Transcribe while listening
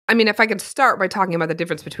I mean, if I could start by talking about the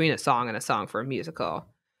difference between a song and a song for a musical,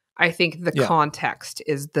 I think the context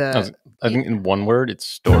is I think in one word, it's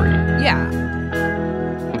story. Yeah.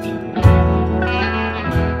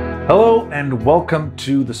 Hello and welcome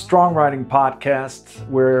to the Songwriting Podcast,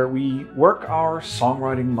 where we work our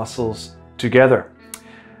songwriting muscles together.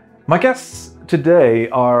 My guests today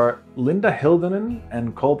are Linda Hildonen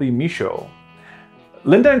and Colby Michaud.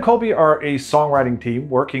 Linda and Colby are a songwriting team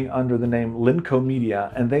working under the name LinCo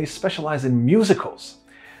Media, and they specialize in musicals.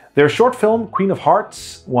 Their short film, Queen of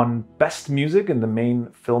Hearts, won Best Music in the Maine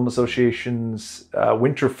Film Association's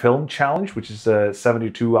Winter Film Challenge, which is a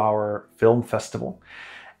 72-hour film festival.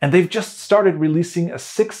 And they've just started releasing a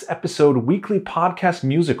 6-episode weekly podcast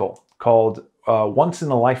musical called Once in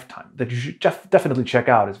a Lifetime that you should definitely check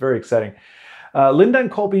out. It's very exciting. Linda and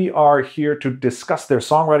Colby are here to discuss their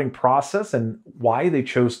songwriting process and why they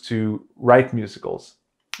chose to write musicals.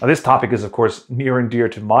 Now, this topic is, of course, near and dear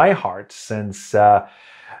to my heart since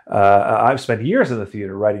I've spent years in the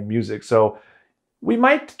theater writing music. So we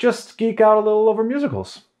might just geek out a little over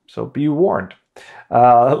musicals. So be warned.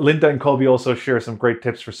 Linda and Colby also share some great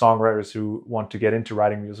tips for songwriters who want to get into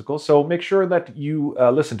writing musicals. So make sure that you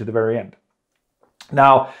listen to the very end.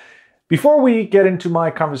 Now, before we get into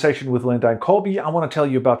my conversation with Linda and Colby, I want to tell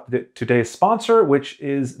you about today's sponsor, which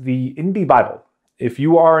is the Indie Bible. If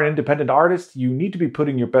you are an independent artist, you need to be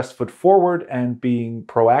putting your best foot forward and being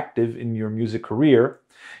proactive in your music career.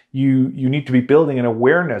 You need to be building an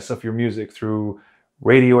awareness of your music through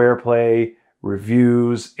radio airplay,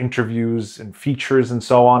 reviews, interviews, and features, and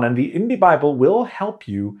so on. And the Indie Bible will help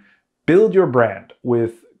you build your brand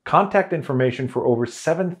with contact information for over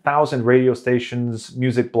 7,000 radio stations,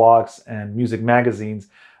 music blogs, and music magazines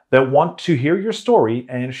that want to hear your story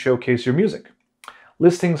and showcase your music.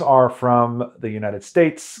 Listings are from the United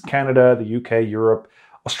States, Canada, the UK, Europe,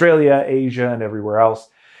 Australia, Asia, and everywhere else.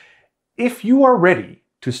 If you are ready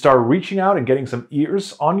to start reaching out and getting some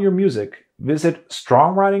ears on your music, visit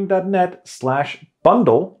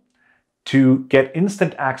strongwriting.net/bundle to get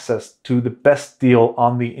instant access to the best deal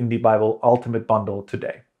on the Indie Bible Ultimate Bundle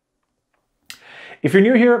today. If you're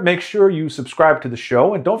new here, make sure you subscribe to the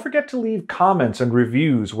show and don't forget to leave comments and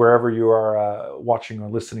reviews wherever you are watching or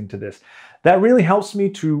listening to this. That really helps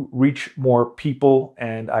me to reach more people,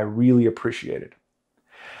 and I really appreciate it.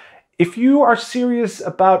 If you are serious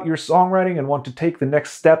about your songwriting and want to take the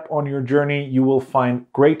next step on your journey, you will find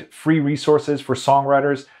great free resources for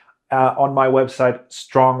songwriters on my website,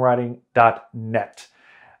 strongwriting.net.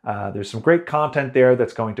 There's some great content there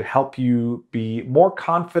that's going to help you be more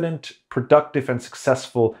confident, productive, and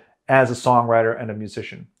successful as a songwriter and a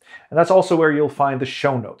musician. And that's also where you'll find the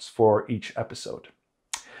show notes for each episode.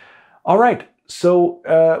 All right, so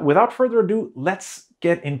without further ado, let's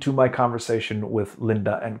get into my conversation with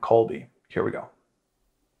Linda and Colby. Here we go.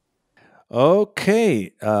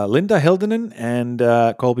 Okay, Linda Hildonen and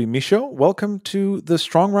Colby Michaud, welcome to the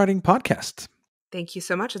Songwriting Podcast. Thank you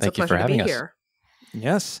so much. It's Thank a you for pleasure to be having us. here.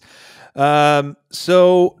 Yes.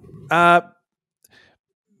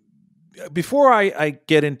 Before I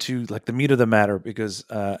get into like the meat of the matter, because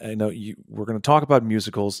I know we're going to talk about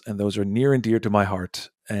musicals, and those are near and dear to my heart,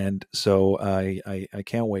 and so I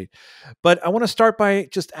can't wait. But I want to start by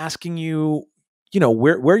just asking you,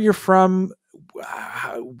 where you're from,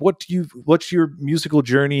 what your musical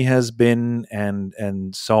journey has been,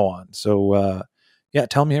 and so on. So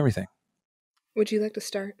tell me everything. Would you like to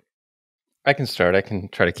start? I can start. I can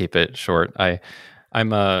try to keep it short. Just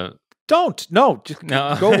go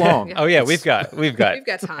long. Oh yeah, we've got We've got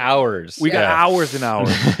time. hours. We got hours and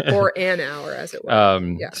hours. Or an hour, as it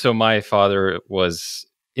were. So my father was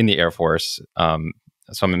in the Air Force.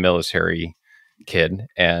 So I'm a military kid,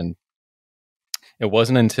 and it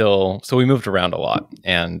wasn't until we moved around a lot,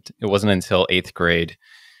 and it wasn't until 8th grade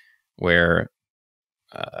where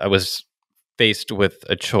I was faced with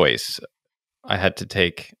a choice. I had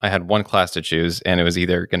one class to choose, and it was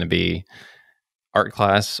either going to be art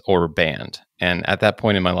class or band. And at that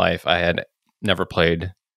point in my life, I had never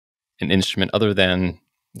played an instrument other than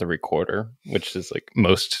the recorder, which is like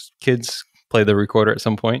most kids play the recorder at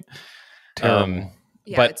some point. Terrible.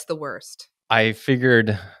 But it's the worst. I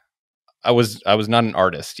figured I was not an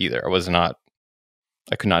artist either. I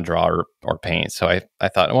could not draw or paint. So I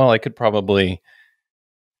thought, well, I could probably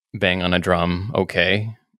bang on a drum.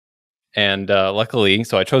 Okay. And luckily,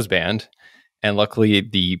 so I chose band, and luckily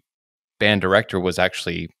the band director was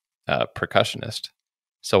actually a percussionist.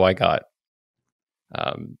 So I got,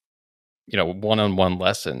 one-on-one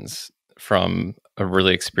lessons from a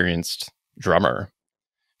really experienced drummer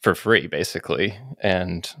for free, basically,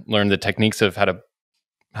 and learned the techniques of how to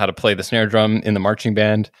play the snare drum in the marching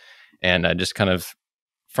band. And I just kind of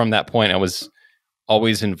from that point, I was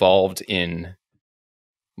always involved in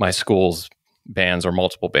my school's bands or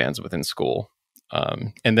multiple bands within school.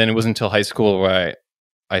 And then it was until high school where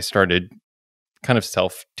I started kind of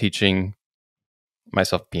self-teaching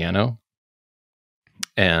myself piano.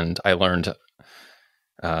 And I learned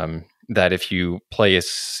that if you play a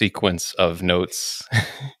sequence of notes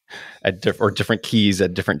at different keys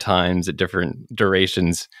at different times, at different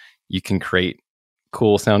durations, you can create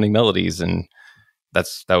cool sounding melodies. And that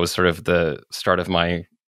was sort of the start of my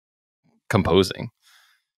composing.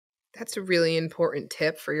 That's a really important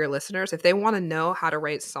tip for your listeners. If they want to know how to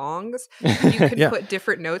write songs, you can put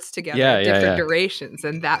different notes together at different durations,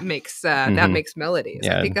 and that makes melodies.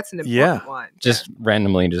 Yeah. I think that's an important one. Just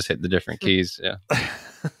randomly just hit the different keys. Yeah.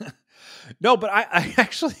 No, but I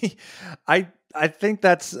actually I think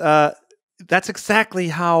that's exactly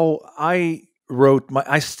how I wrote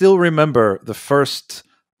I still remember the first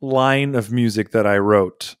line of music that I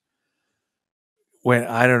wrote when,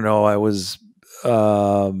 I don't know, I was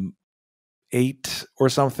 8 or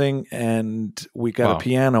something, and we got a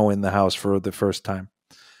piano in the house for the first time,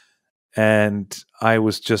 and I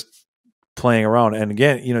was just playing around, and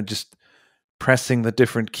again, just pressing the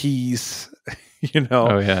different keys,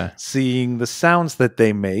 seeing the sounds that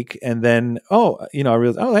they make, and then I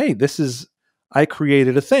realized, hey, I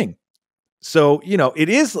created a thing. So it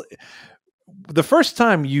is the first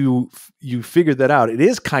time you figured that out, it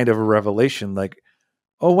is kind of a revelation, like,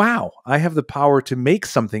 oh, wow, I have the power to make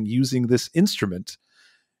something using this instrument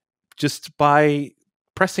just by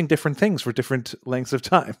pressing different things for different lengths of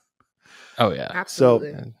time. Oh, yeah.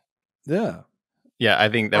 Absolutely. So, yeah. Yeah, I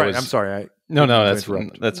think that was... I'm sorry. No, that's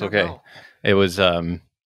okay. No. It was a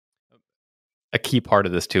key part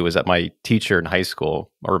of this, too, was that my teacher in high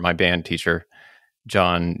school, or my band teacher,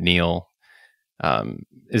 John Neal,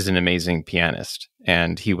 is an amazing pianist.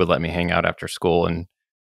 And he would let me hang out after school and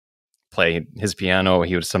play his piano.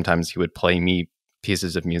 He would play me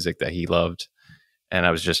pieces of music that he loved, and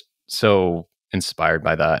I was just so inspired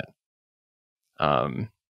by that.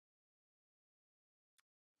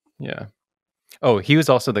 Yeah. Oh, he was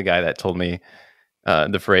also the guy that told me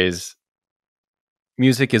the phrase,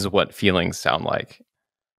 "Music is what feelings sound like."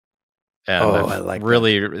 And I like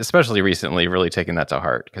really, especially recently, really taken that to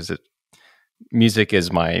heart, because music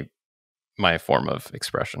is my form of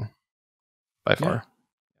expression by far. Yeah.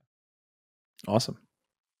 Awesome.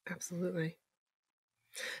 Absolutely.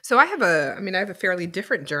 So I have a fairly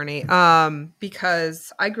different journey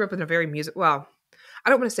because I grew up in a very I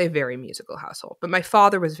don't want to say very musical household, but my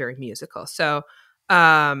father was very musical. So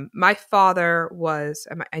my father was,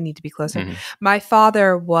 I need to be closer. Mm-hmm. My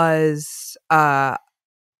father was a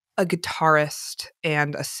guitarist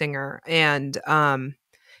and a singer, and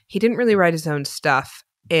he didn't really write his own stuff.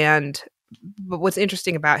 But what's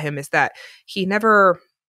interesting about him is that he never...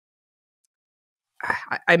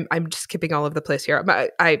 I'm just skipping all over the place here.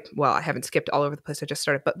 I haven't skipped all over the place. I just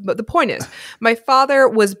started. But the point is, my father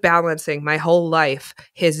was balancing my whole life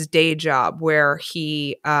his day job, where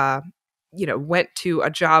he, went to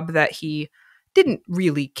a job that he didn't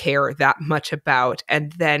really care that much about.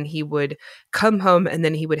 And then he would come home, and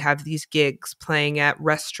then he would have these gigs playing at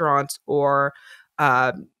restaurants or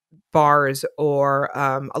bars, or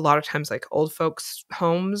a lot of times like old folks'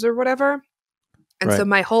 homes or whatever. And so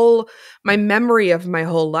my memory of my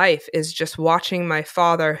whole life is just watching my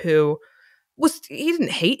father, he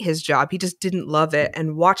didn't hate his job. He just didn't love it.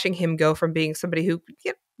 And watching him go from being somebody who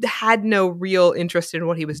had no real interest in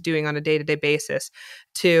what he was doing on a day-to-day basis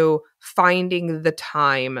to finding the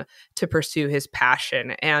time to pursue his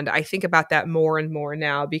passion. And I think about that more and more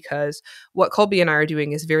now, because what Colby and I are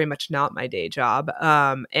doing is very much not my day job.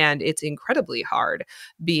 And it's incredibly hard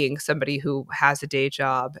being somebody who has a day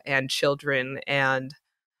job and children and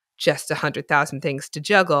just 100,000 things to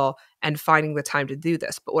juggle and finding the time to do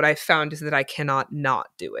this. But what I found is that I cannot not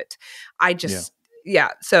do it.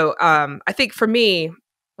 So I think for me,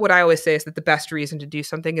 what I always say is that the best reason to do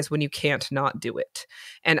something is when you can't not do it.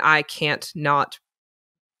 And I can't not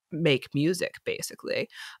make music, basically.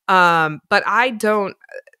 But I don't...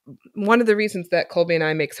 One of the reasons that Colby and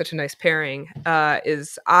I make such a nice pairing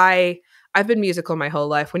is I've been musical my whole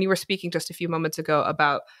life. When you were speaking just a few moments ago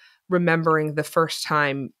about remembering the first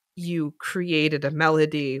time you created a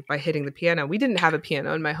melody by hitting the piano, we didn't have a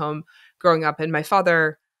piano in my home growing up. And my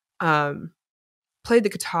father... played the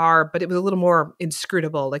guitar, but it was a little more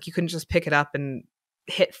inscrutable. Like you couldn't just pick it up and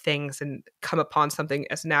hit things and come upon something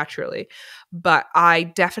as naturally. But I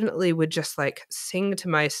definitely would just like sing to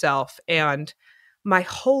myself. And my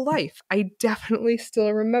whole life, I definitely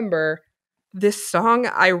still remember this song.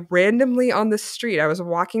 I randomly on the street, I was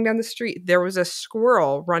walking down the street. There was a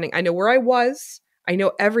squirrel running. I know where I was. I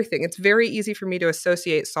know everything. It's very easy for me to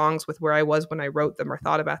associate songs with where I was when I wrote them or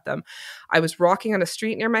thought about them. I was walking on a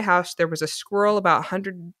street near my house. There was a squirrel about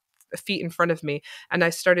 100 feet in front of me, and I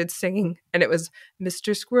started singing, and it was,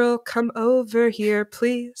 Mr. Squirrel, come over here,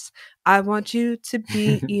 please. I want you to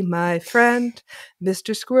be my friend.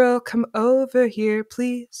 Mr. Squirrel, come over here,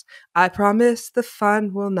 please. I promise the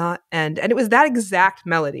fun will not end. And it was that exact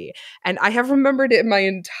melody, and I have remembered it my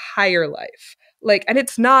entire life. Like, and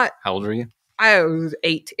it's not. How old were you? I was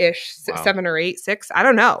 8-ish, Wow. 7 or 8, 6. I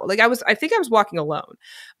don't know. Like I think I was walking alone,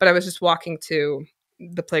 but I was just walking to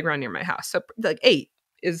the playground near my house. So like 8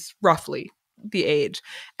 is roughly the age.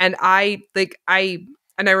 And I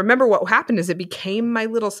remember what happened is it became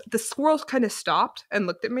the squirrels kind of stopped and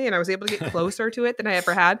looked at me, and I was able to get closer to it than I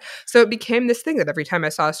ever had. So it became this thing that every time I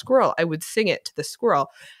saw a squirrel, I would sing it to the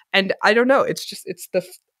squirrel. And I don't know, it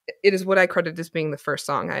is what I credit as being the first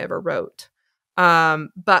song I ever wrote.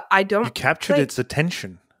 But I don't. You captured its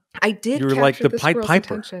attention. I did. You were capture like the Pied squirrel's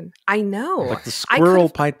Piper. attention. I know. Like the squirrel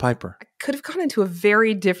Pied Piper. I could have gone into a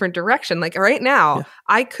very different direction. Like right now,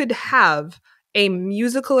 I could have a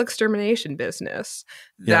musical extermination business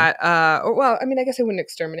that, well, I mean, I guess I wouldn't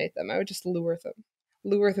exterminate them. I would just lure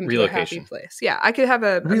them to a happy place. Yeah, I could have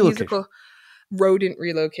a musical rodent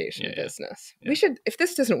relocation business. Yeah. We should, if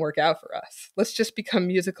this doesn't work out for us, let's just become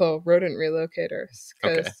musical rodent relocators,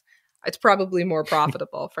 because it's probably more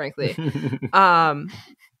profitable, frankly.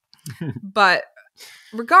 But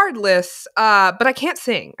regardless, but I can't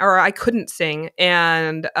sing, or I couldn't sing,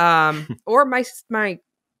 and or my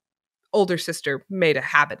older sister made a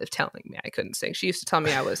habit of telling me I couldn't sing. She used to tell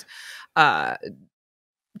me I was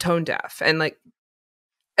tone deaf, and like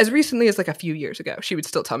as recently as like a few years ago, she would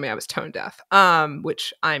still tell me I was tone deaf,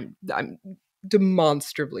 which I'm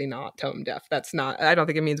demonstrably not tone deaf. That's not. I don't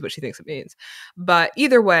think it means what she thinks it means. But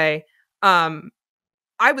either way, my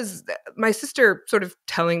sister sort of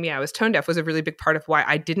telling me I was tone deaf was a really big part of why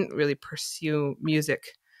I didn't really pursue music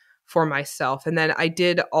for myself. And then I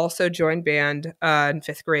did also join band in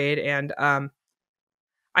 5th grade, and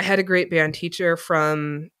I had a great band teacher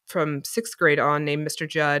from 6th grade on named Mr.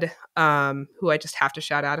 Judd, who I just have to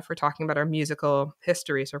shout out if we're talking about our musical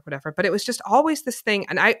histories or whatever. But it was just always this thing,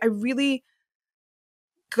 and I really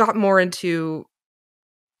got more into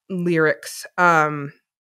lyrics.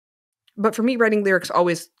 But for me, writing lyrics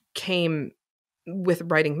always came with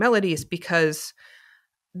writing melodies, because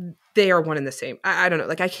they are one and the same. I don't know.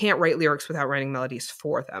 Like I can't write lyrics without writing melodies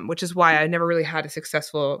for them, which is why I never really had a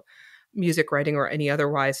successful music writing or any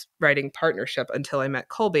otherwise writing partnership until I met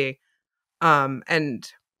Colby. And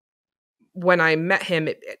when I met him,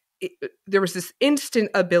 there was this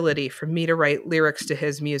instant ability for me to write lyrics to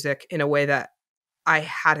his music in a way that I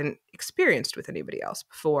hadn't experienced with anybody else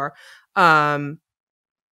before.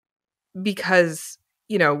 Because,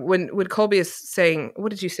 you know, when Colby is saying, what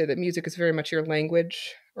did you say, that music is very much your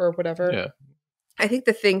language or whatever? Yeah. I think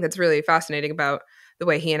the thing that's really fascinating about the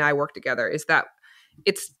way he and I work together is that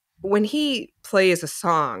it's when he plays a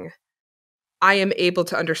song, I am able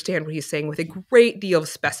to understand what he's saying with a great deal of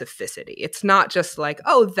specificity. It's not just like,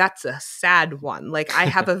 oh, that's a sad one. Like I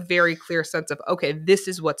have a very clear sense of, okay, this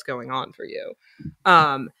is what's going on for you.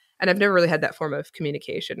 And I've never really had that form of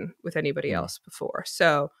communication with anybody else before.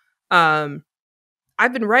 So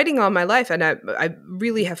I've been writing all my life, and I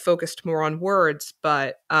really have focused more on words,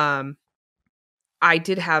 but I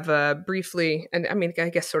did have a briefly, and I mean, I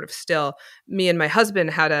guess sort of still, me and my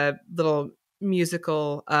husband had a little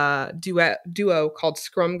musical duo called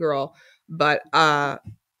Scrum Girl, but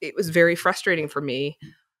it was very frustrating for me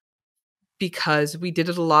because we did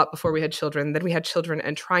it a lot before we had children. Then we had children,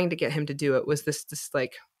 and trying to get him to do it was this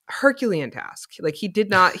like Herculean task. Like he did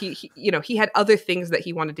not, he had other things that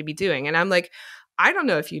he wanted to be doing. And I'm like, I don't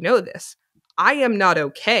know if you know this. I am not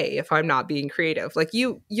okay if I'm not being creative. Like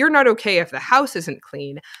you're not okay if the house isn't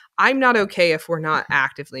clean. I'm not okay if we're not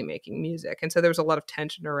actively making music. And so there was a lot of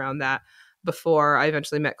tension around that before I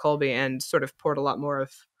eventually met Colby and sort of poured a lot more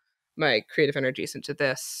of my creative energies into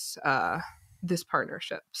this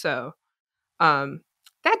partnership. So that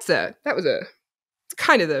was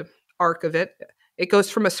kind of the arc of it. It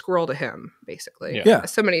goes from a squirrel to him, basically. Yeah.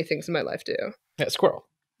 So many things in my life do. Yeah, squirrel.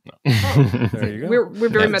 No. Oh, there you go. We're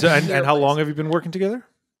very much. And how long have you been working together?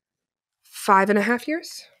 5.5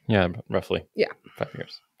 years. Yeah, roughly. Yeah. 5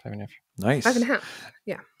 years. 5.5 years. Nice. 5.5.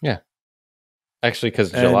 Yeah. Yeah. Actually,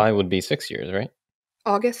 because July would be 6 years, right?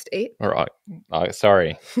 August 8th. Or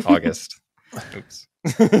sorry, August. Oops.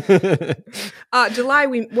 July.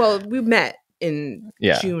 We met in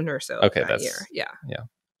June or so. Okay, that year. Yeah. Yeah.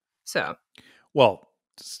 So. Well,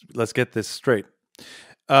 let's get this straight.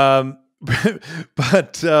 But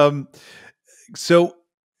so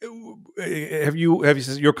Have you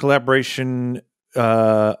your collaboration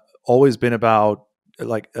always been about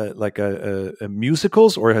a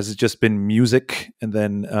musicals, or has it just been music? And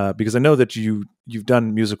then because I know that you've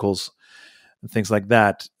done musicals and things like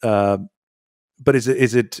that. But is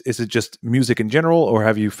it just music in general, or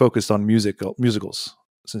have you focused on musicals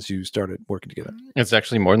since you started working together? It's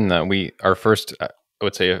actually more than that. Our first, I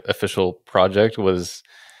would say, official project was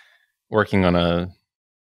working on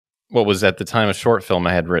what was at the time a short film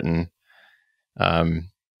I had written.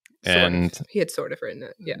 And he had sort of written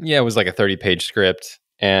it. Yeah, it was like a 30-page script,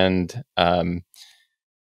 and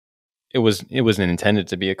it wasn't intended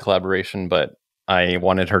to be a collaboration, but I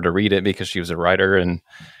wanted her to read it because she was a writer, and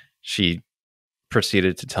she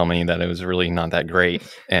proceeded to tell me that it was really not that great,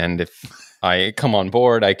 and if I come on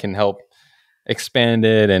board, I can help expand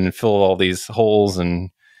it and fill all these holes,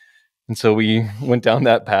 and so we went down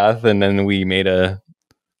that path, and then we made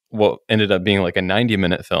what ended up being like a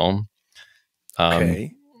 90-minute film.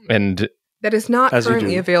 Okay. And that is not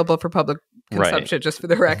currently available for public consumption, right. Just for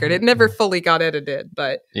the record. It never fully got edited,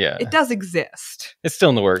 but it does exist. It's still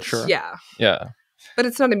in the works. Sure. Yeah. Yeah. But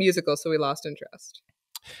it's not a musical, so we lost interest.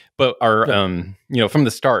 But our, from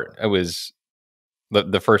the start, it was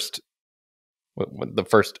the first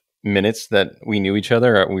minutes that we knew each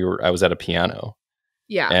other. I was at a piano.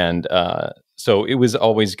 Yeah. And so it was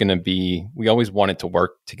always going to be, we always wanted to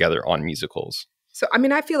work together on musicals. So, I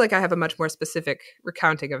mean, I feel like I have a much more specific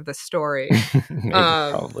recounting of the story. Maybe,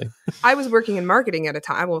 probably. I was working in marketing at a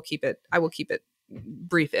time. I will keep it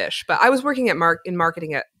brief-ish. But I was working in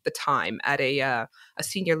marketing at the time at a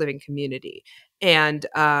senior living community, and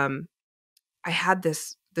I had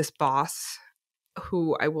this boss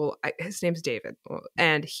who his name's David,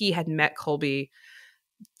 and he had met Colby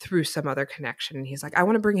through some other connection, and he's like, I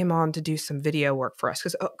want to bring him on to do some video work for us,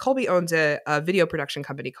 because Colby owns a video production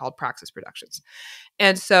company called Praxis Productions.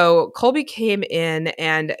 And so Colby came in,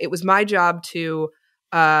 and it was my job to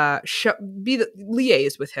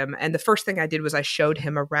liaise with him. And the first thing I did was I showed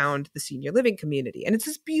him around the senior living community, and it's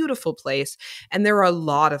this beautiful place, and there are a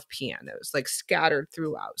lot of pianos like scattered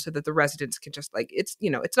throughout, so that the residents can just like, it's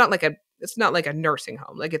not like a nursing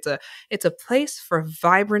home, like it's a place for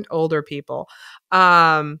vibrant older people.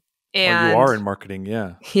 And you are in marketing,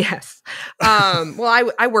 yeah. Yes.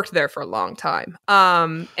 Well, I worked there for a long time.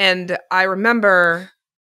 And I remember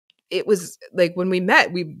it was like when we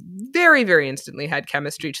met, we very, very instantly had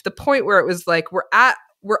chemistry, to the point where it was like we're at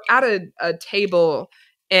a table,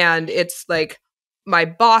 and it's like my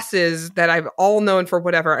bosses that I've all known for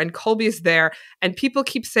whatever, and Colby's there, and people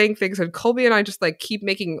keep saying things, and Colby and I just like keep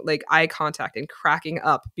making like eye contact and cracking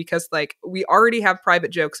up, because like we already have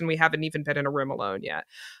private jokes and we haven't even been in a room alone yet.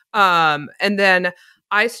 And then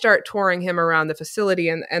I start touring him around the facility,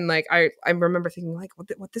 and like I remember thinking like,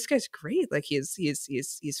 what this guy's great, like he's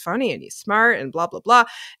funny and he's smart and blah blah blah.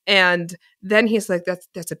 And then he's like,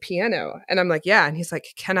 that's a piano, and I'm like, yeah, and he's like,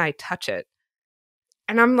 can I touch it?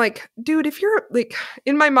 And I'm like, dude, if you're like,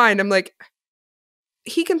 in my mind, I'm like,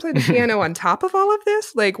 he can play the piano on top of all of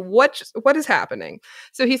this? Like, what is happening?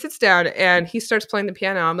 So he sits down and he starts playing the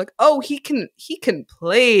piano. I'm like, oh, he can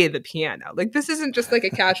play the piano. Like, this isn't just like a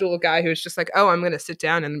casual guy who's just like, oh, I'm going to sit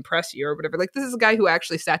down and impress you or whatever. Like, this is a guy who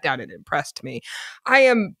actually sat down and impressed me. I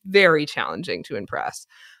am very challenging to impress.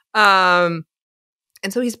 And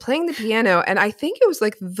so he's playing the piano, and I think it was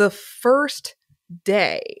like the first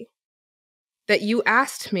day that you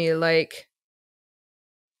asked me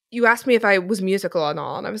if I was musical at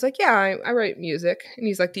all. And I was like, yeah, I write music. And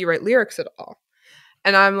he's like, do you write lyrics at all?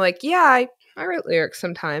 And I'm like, yeah, I write lyrics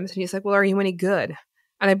sometimes. And he's like, well, are you any good?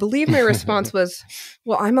 And I believe my response was,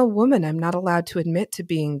 well, I'm a woman. I'm not allowed to admit to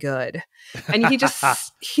being good. And he just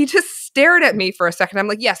stared at me for a second. I'm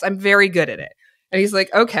like, yes, I'm very good at it. And he's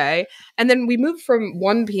like, okay. And then we moved from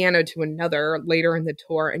one piano to another later in the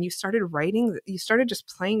tour. And you started just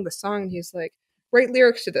playing the song. And he's like, write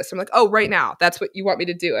lyrics to this. I'm like, oh, right now. That's what you want me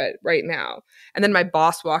to do it right now. And then my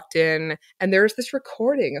boss walked in, and there's this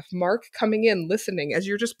recording of Mark coming in, listening as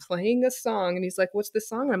you're just playing a song. And he's like, what's this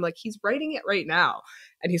song? And I'm like, he's writing it right now.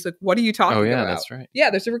 And he's like, what are you talking about? Oh, yeah, that's right. Yeah,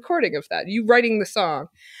 there's a recording of that. You writing the song.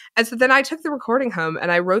 And so then I took the recording home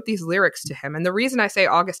and I wrote these lyrics to him. And the reason I say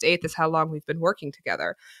August 8th is how long we've been working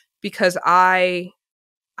together, because I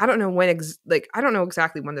don't know I don't know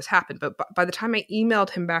exactly when this happened, but by the time I emailed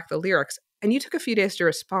him back the lyrics, and you took a few days to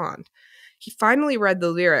respond, he finally read the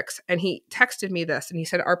lyrics, and he texted me this, and he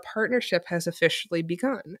said, our partnership has officially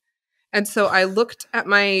begun. And so I looked at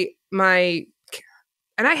my, and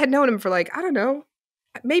I had known him for like, I don't know,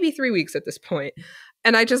 maybe 3 weeks at this point.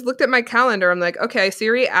 And I just looked at my calendar. I'm like, okay,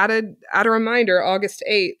 Siri, add a reminder, August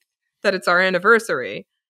 8th, that it's our anniversary.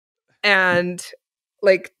 And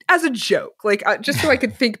like as a joke, like just so I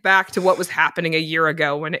could think back to what was happening a year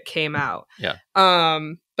ago when it came out. Yeah.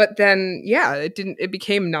 But then, it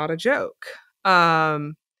became not a joke.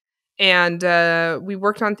 And we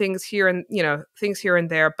worked on things here and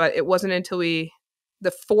there, but it wasn't until the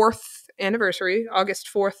 4th anniversary, August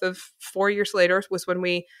 4th of 4 years later, was when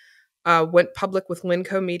we went public with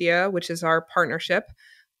LinCo Media, which is our partnership.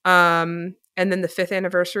 And then the 5th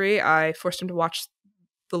anniversary, I forced him to watch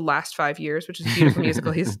the last 5 years, which is a beautiful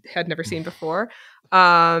musical he's had never seen before.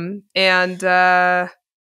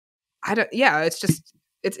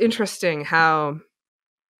 It's interesting how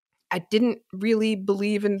I didn't really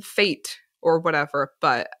believe in fate or whatever,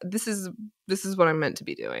 but this is what I'm meant to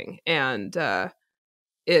be doing. And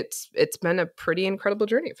it's been a pretty incredible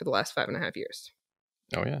journey for the last 5.5 years.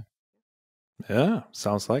 Oh, yeah. Yeah,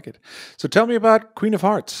 sounds like it. So tell me about Queen of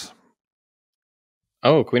Hearts.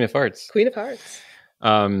 Oh, Queen of Hearts. Queen of Hearts.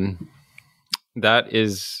 That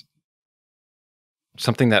is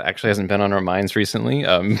something that actually hasn't been on our minds recently.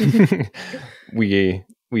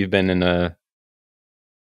 We've been in a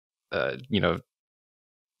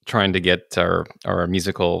trying to get our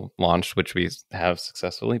musical launched, which we have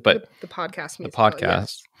successfully, but the podcast musical,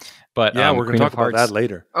 yes. But yeah, we're going to talk about that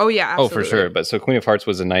later. Oh yeah, absolutely. Oh, for sure. But so Queen of Hearts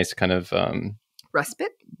was a nice kind of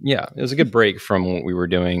respite. Yeah, it was a good break from what we were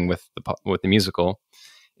doing with the musical.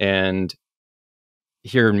 And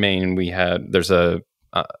here in Maine, there's a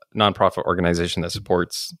nonprofit organization that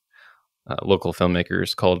supports local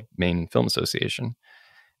filmmakers called Maine Film Association,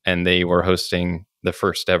 and they were hosting the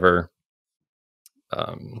first ever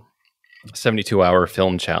 72-hour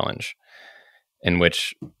film challenge, in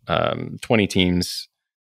which 20 teams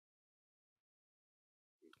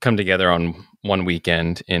come together on one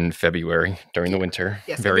weekend in February during the winter.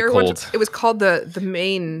 Yes, very cold. It was called the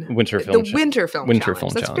Maine Winter Film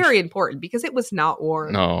Challenge. That's very important because it was not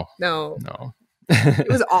warm. No. It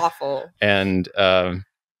was awful. And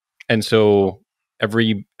so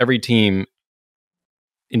every team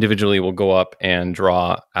individually will go up and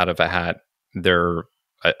draw out of a hat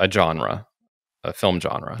a genre, a film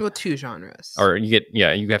genre. Well, 2 genres. Or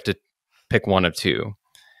you have to pick one of 2.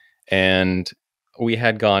 And we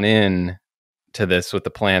had gone in to this with the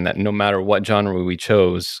plan that no matter what genre we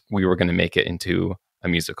chose, we were going to make it into a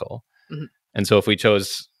musical. Mm-hmm. And so if we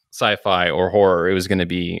chose sci-fi or horror, it was going to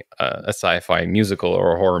be a sci-fi musical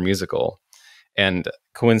or a horror musical. And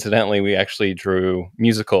coincidentally, we actually drew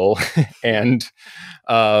musical and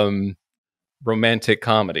romantic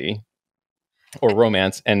comedy or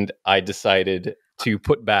romance. And I decided to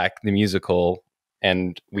put back the musical,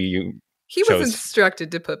 and he was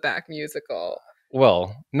instructed to put back musical.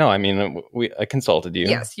 Well, no, I mean, I consulted you.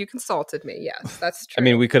 Yes, you consulted me. Yes, that's true. I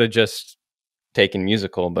mean, we could have just taken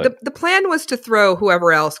musical, but the plan was to throw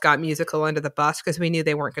whoever else got musical under the bus because we knew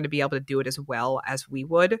they weren't going to be able to do it as well as we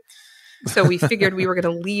would. So we figured we were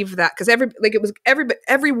going to leave that because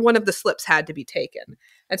every one of the slips had to be taken,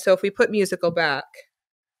 and so if we put musical back,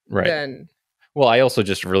 right, then. Well, I also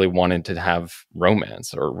just really wanted to have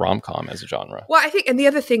romance or rom-com as a genre. Well, I think, and the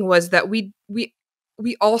other thing was that we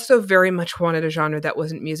also very much wanted a genre that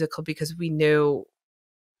wasn't musical because we knew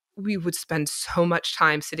we would spend so much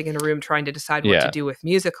time sitting in a room trying to decide what to do with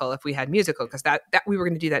musical if we had musical, because that we were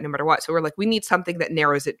going to do that no matter what. So we're like, we need something that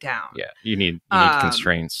narrows it down. Yeah, you need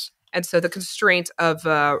constraints. And so the constraint of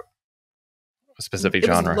a specific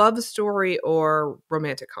genre. Was love story or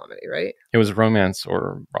romantic comedy, right? It was romance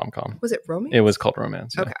or rom-com. Was it romance? It was called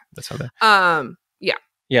romance. Yeah. Okay. That's how they. Yeah.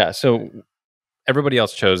 Yeah, so everybody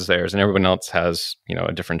else chose theirs, and everyone else has,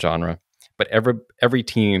 a different genre. But every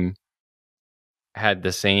team had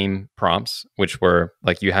the same prompts, which were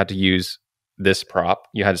like you had to use this prop.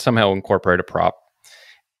 You had to somehow incorporate a prop,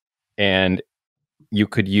 and you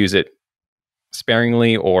could use it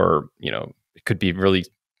sparingly, or it could be really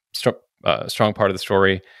strong part of the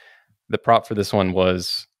story. The prop for this one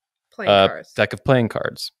was a deck of playing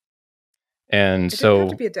cards. And it didn't have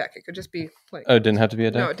to be a deck. It could just be playing. Oh, it didn't have to be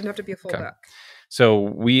a deck? No, it didn't have to be a full deck. So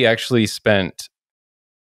we actually spent,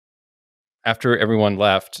 after everyone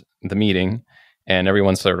left the meeting and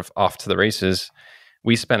everyone's sort of off to the races,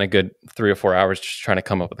 we spent a good 3 or 4 hours just trying to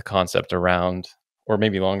come up with a concept around, or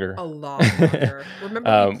maybe longer. A lot longer.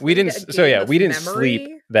 Remember we didn't sleep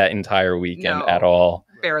that entire weekend at all.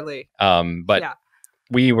 Barely.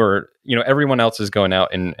 We were, everyone else is going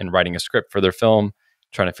out and writing a script for their film,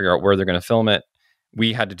 trying to figure out where they're going to film it.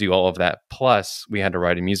 We had to do all of that. Plus, we had to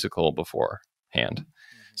write a musical beforehand. Mm-hmm.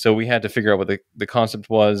 So we had to figure out what the concept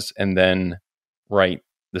was and then write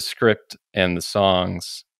the script and the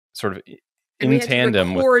songs sort of And in we had tandem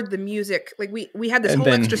to with, record the music. Like we had this And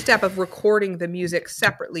whole then- extra step of recording the music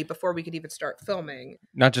separately before we could even start filming.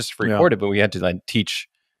 not just record it, but we had to like teach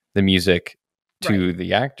the music to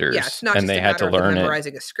the actors. Yeah, it's not and just they a had matter to of them learn it.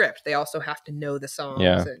 memorizing a script. They also have to know the songs.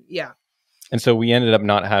 Yeah. And yeah. And so we ended up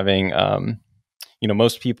not having,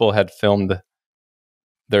 most people had filmed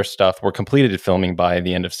their stuff, were completed filming by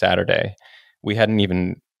the end of Saturday. We had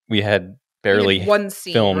barely one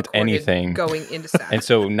scene filmed recorded anything going into Saturday. And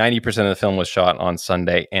so 90% of the film was shot on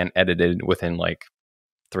Sunday and edited within like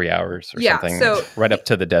 3 hours or something, so right up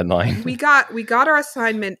to the deadline. we got our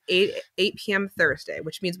assignment 8 p.m. Thursday,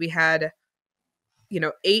 which means we had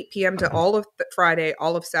 8 p.m. to all of Friday,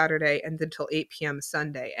 all of Saturday, and then till 8 p.m.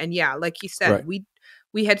 Sunday. And yeah, like you said,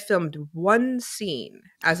 we had filmed one scene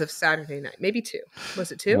as of Saturday night, maybe two.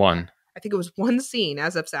 Was it two? One. I think it was one scene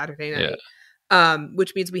as of Saturday night.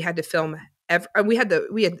 Which means we had to film. We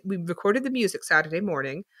recorded the music Saturday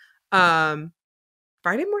morning. Friday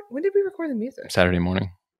morning. When did we record the music? Saturday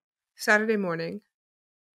morning. Saturday morning.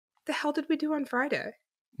 The hell did we do on Friday?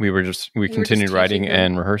 We continued writing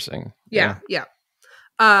and rehearsing. Yeah.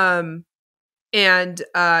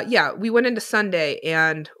 We went into Sunday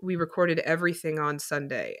and we recorded everything on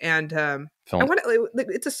Sunday. And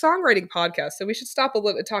it's a songwriting podcast, so we should talk a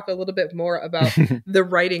little bit more about the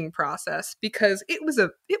writing process, because it was a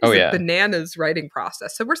bananas writing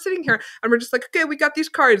process. So we're sitting here and we're just like, okay, we got these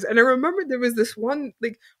cards. And I remember there was this one,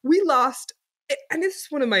 like, we lost, and this is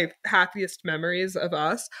one of my happiest memories of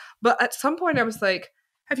us. But at some point I was like,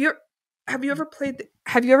 have you ever played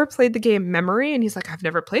the game Memory? And he's like, I've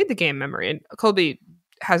never played the game Memory. And Colby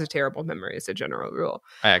has a terrible memory as a general rule.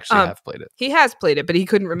 I actually have played it. He has played it, but he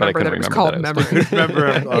couldn't remember that it was called Memory. Remember?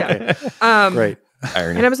 Okay. Great.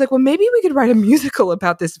 Irony. And I was like, well, maybe we could write a musical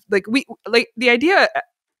about this. The idea that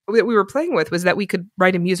we were playing with was that we could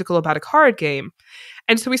write a musical about a card game.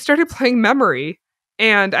 And so we started playing Memory,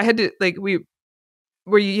 and I had to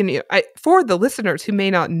for the listeners who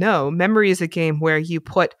may not know, Memory is a game where you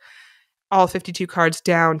put all 52 cards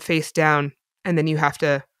down, face down, and then you have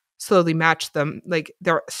to slowly match them. Like,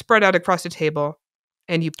 they're spread out across the table,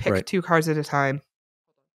 and you pick 2 cards at a time.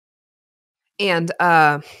 And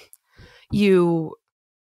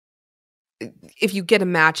if you get a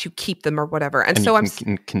match, you keep them or whatever. And so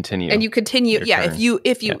continue. And you continue. Yeah.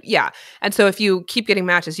 Turn. And so if you keep getting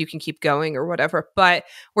matches, you can keep going or whatever. But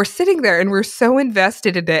we're sitting there and we're so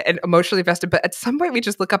invested in it and emotionally invested. But at some point we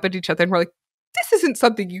just look up at each other and we're like, this isn't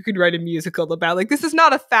something you could write a musical about. Like, this is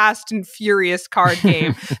not a Fast and Furious card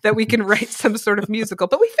game that we can write some sort of musical.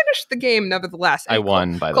 But we finished the game nevertheless. I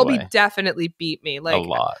won, by the way. Colby definitely beat me. Like,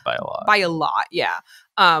 by a lot, yeah.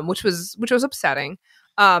 Which was upsetting.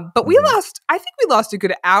 But we lost a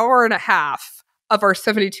good hour and a half of our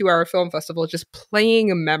 72-hour film festival just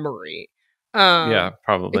playing a Memory. Yeah,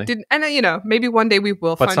 probably. It didn't, and maybe one day we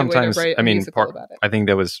will find a way to write a musical about it. I think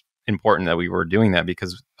that was important that we were doing that,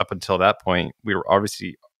 because up until that point, we were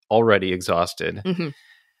obviously already exhausted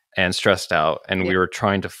and stressed out, and we were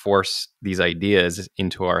trying to force these ideas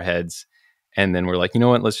into our heads. And then we're like, you know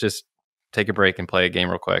what? Let's just take a break and play a game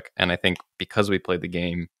real quick. And I think because we played the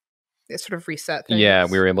game, it sort of reset things. Yeah,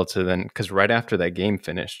 we were able to then, because right after that game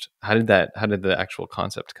finished, how did the actual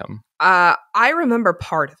concept come? I remember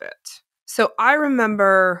part of it. So I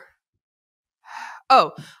remember,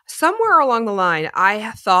 somewhere along the line,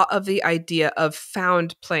 I thought of the idea of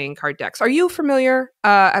found playing card decks. Are you familiar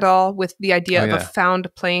at all with the idea of a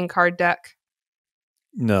found playing card deck?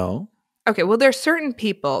 No. Okay, well, there's certain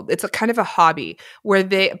people, it's a kind of a hobby where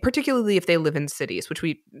they, particularly if they live in cities, which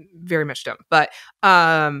we very much don't, but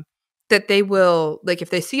that they will, like,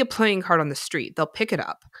 if they see a playing card on the street, they'll pick it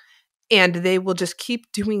up. And they will just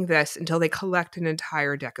keep doing this until they collect an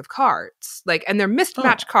entire deck of cards. Like, and they're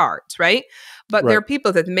mismatched cards, right? But there are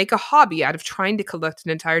people that make a hobby out of trying to collect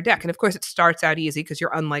an entire deck. And of course, it starts out easy because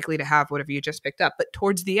you're unlikely to have whatever you just picked up. But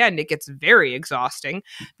towards the end, it gets very exhausting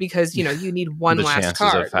because, you need one last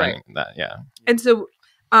card. Of finding that, yeah. And so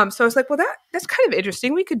I was like, well, that's kind of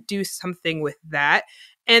interesting. We could do something with that.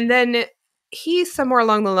 And then somewhere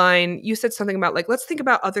along the line, you said something about, like, let's think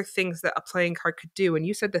about other things that a playing card could do. And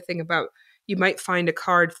you said the thing about you might find a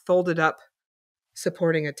card folded up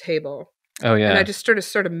supporting a table. Oh, yeah. And I just started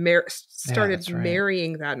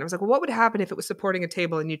marrying that. And I was like, well, what would happen if it was supporting a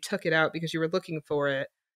table and you took it out because you were looking for it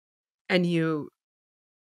and you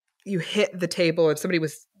hit the table and somebody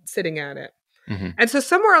was sitting at it? Mm-hmm. And so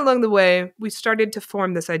somewhere along the way, we started to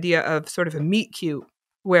form this idea of sort of a meet cute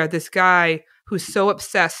where this guy who's so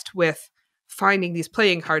obsessed with finding these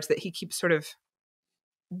playing cards that he keeps sort of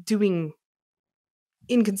doing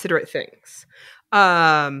inconsiderate things.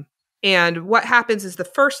 And what happens is the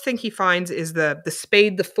first thing he finds is the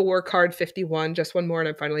spade, the 4, card 51. Just one more and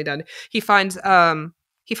I'm finally done. He finds a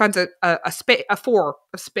 4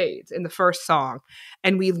 of spades in the first song.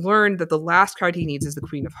 And we learn that the last card he needs is the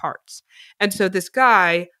Queen of Hearts. And so this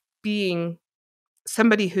guy, being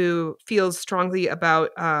somebody who feels strongly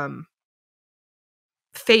about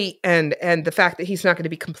fate and the fact that he's not going to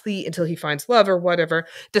be complete until he finds love or whatever,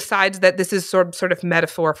 decides that this is sort of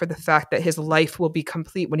metaphor for the fact that his life will be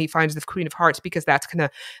complete when he finds the Queen of Hearts, because that's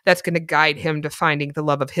gonna guide him to finding the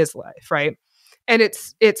love of his life, right? And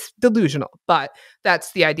it's delusional, but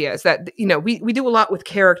that's the idea, is that, you know, we do a lot with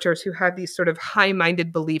characters who have these sort of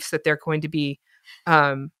high-minded beliefs that they're going to be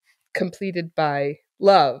completed by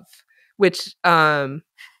love, which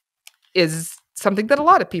is something that a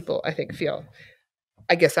lot of people, I think, feel.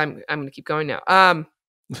 I guess I'm going to keep going now.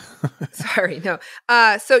 Sorry, no.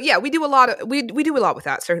 So yeah, we do a lot with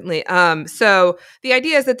that, certainly. So the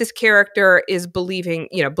idea is that this character is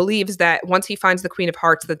believes that once he finds the Queen of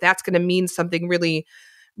Hearts, that's going to mean something really,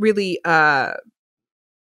 really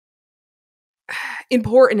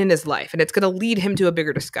important in his life, and it's going to lead him to a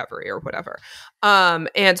bigger discovery or whatever.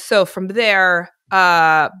 And so from there,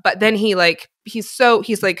 but then he's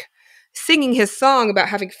singing his song about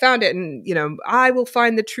having found it, and, you know, I will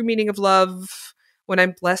find the true meaning of love when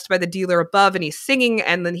I'm blessed by the dealer above. And he's singing,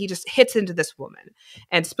 and then he just hits into this woman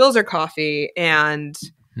and spills her coffee. And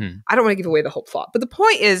I don't want to give away the whole plot, but the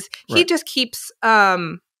point is he just keeps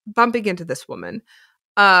bumping into this woman.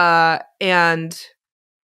 And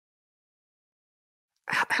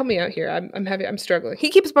help me out here. I'm struggling. He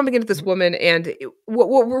keeps bumping into this woman, and what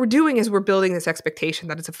we're doing is we're building this expectation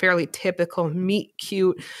that it's a fairly typical meet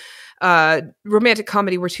cute romantic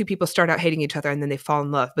comedy where two people start out hating each other and then they fall in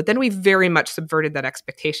love. But then we very much subverted that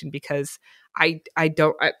expectation, because I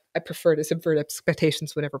prefer to subvert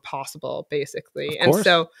expectations whenever possible, basically. And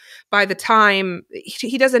so by the time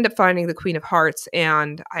he does end up finding the Queen of Hearts,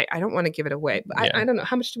 and I don't want to give it away, but I don't know,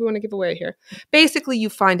 how much do we want to give away here? Basically, you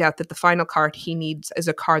find out that the final card he needs is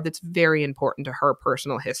a card that's very important to her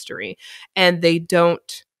personal history, and they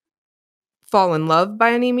don't fall in love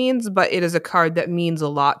by any means, but it is a card that means a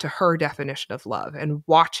lot to her definition of love, and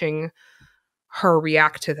watching her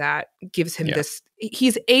react to that gives him this,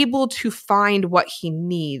 he's able to find what he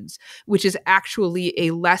needs, which is actually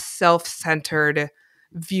a less self-centered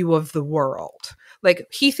view of the world. Like,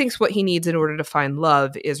 he thinks what he needs in order to find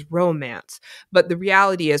love is romance, but the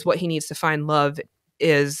reality is what he needs to find love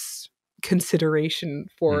is consideration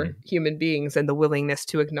for human beings, and the willingness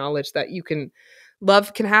to acknowledge that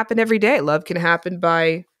love can happen every day. Love can happen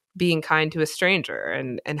by being kind to a stranger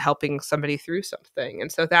and helping somebody through something.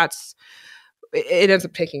 And so it ends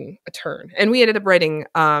up taking a turn. And we ended up writing,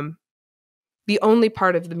 the only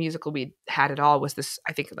part of the musical we had at all was this,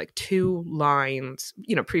 I think, like 2 lines,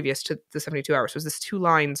 you know, previous to the 72 hours, was this 2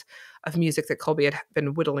 lines of music that Colby had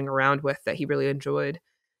been whittling around with that he really enjoyed.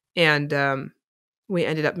 And we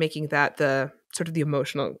ended up making that that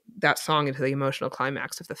song into the emotional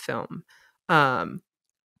climax of the film.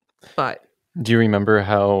 But do you remember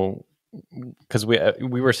how, because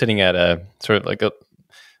we were sitting at a sort of like a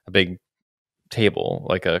big table,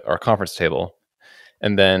 like our conference table,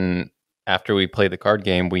 and then after we played the card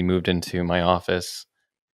game, we moved into my office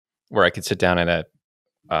where I could sit down at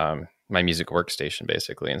my music workstation,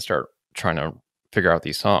 basically, and start trying to figure out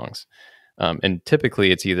these songs. And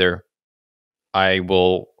typically it's either I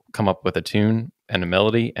will come up with a tune and a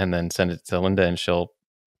melody and then send it to Linda and she'll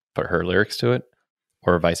put her lyrics to it,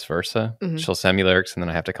 or vice versa. She'll send me lyrics and then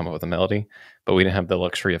I have to come up with a melody. But we didn't have the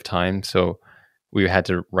luxury of time, so we had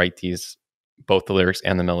to write both the lyrics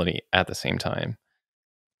and the melody at the same time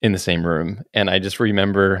in the same room. And I just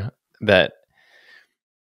remember that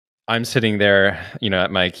I'm sitting there, you know,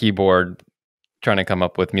 at my keyboard trying to come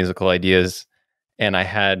up with musical ideas, and I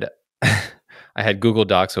had Google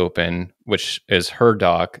Docs open, which is her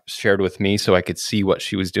doc shared with me, so I could see what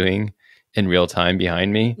she was doing in real time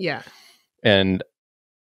behind me. Yeah. And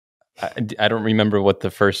I don't remember what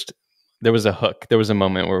there was a hook. There was a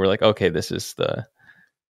moment where we're like, okay, this is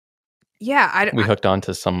we hooked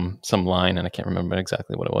onto some line, and I can't remember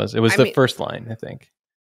exactly what it was. It was the first line, I think.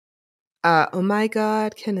 Oh my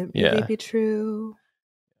God, can it really be true?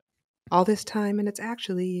 All this time, and it's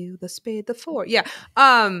actually you, the spade, the 4. Yeah.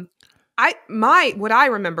 What I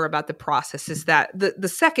remember about the process is that the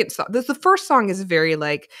second song, the first song is a very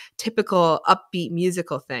like typical upbeat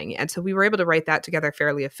musical thing, and so we were able to write that together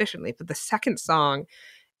fairly efficiently. But the second song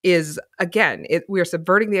is, again, we are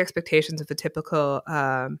subverting the expectations of the typical.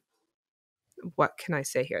 What can I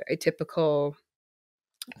say here? A typical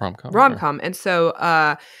rom-com. And so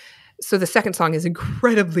So the second song is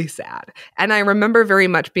incredibly sad. And I remember very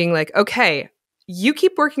much being like, okay, you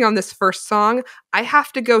keep working on this first song. I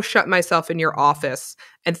have to go shut myself in your office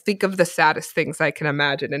and think of the saddest things I can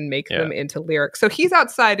imagine and make them into lyrics. So he's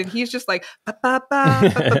outside and he's just like, ba, ba,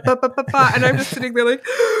 ba, ba, ba, ba, ba, ba, and I'm just sitting there like,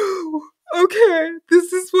 okay,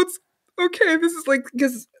 this is like,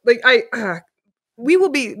 because like we will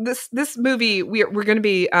be this movie. We're going to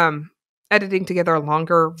be editing together a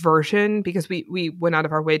longer version because we went out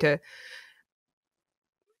of our way to.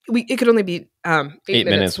 It could only be 8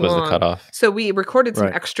 minutes was long. The cutoff. So we recorded some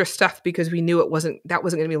Right. extra stuff because we knew that wasn't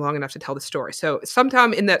going to be long enough to tell the story. So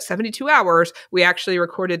sometime in that 72 hours, we actually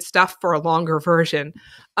recorded stuff for a longer version.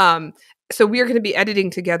 So we are going to be editing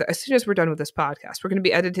together as soon as we're done with this podcast. We're going to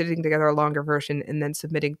be editing together a longer version and then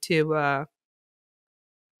submitting to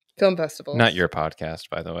film festivals. Not your podcast,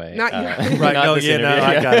 by the way. Not your- Right, not no, this yeah, no, interview.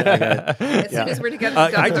 I got it. As soon as we're together,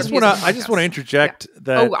 done I with just our want music to. I just want to podcast. interject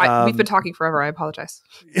that We've been talking forever. I apologize.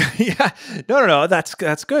 yeah, no, that's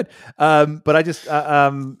good. But I just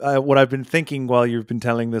what I've been thinking while you've been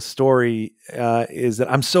telling this story is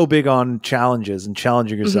that I'm so big on challenges and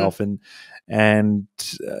challenging yourself, and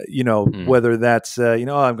whether that's I'm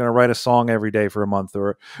going to write a song every day for a month,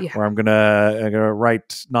 or I'm going to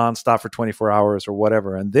write nonstop for 24 hours or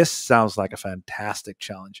whatever. And this sounds like a fantastic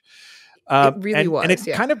challenge. It really was, and it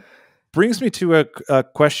kind of brings me to a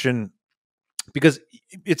question. Because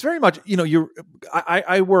it's very much,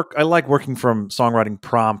 I like working from songwriting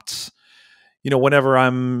prompts, whenever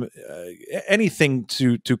I'm anything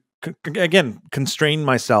to again, constrain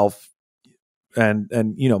myself and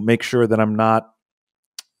make sure that I'm not,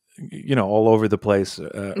 all over the place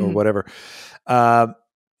or whatever.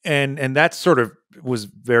 And that sort of was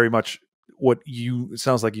very much what it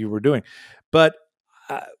sounds like you were doing. But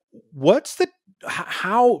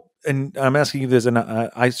how, and I'm asking you this, and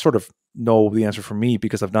I sort of know the answer for me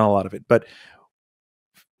because I've done a lot of it, but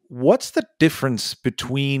what's the difference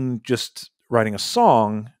between just writing a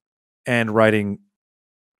song and writing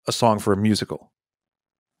a song for a musical?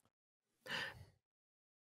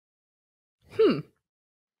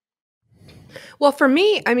 Well, for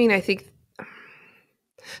me, I mean, I think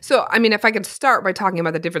so. I mean, if I could start by talking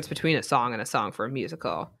about the difference between a song and a song for a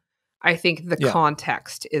musical, I think the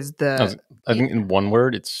context is I think in one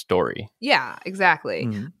word, it's story. Yeah, exactly.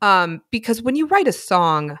 Mm-hmm. Because when you write a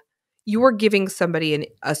song, you are giving somebody a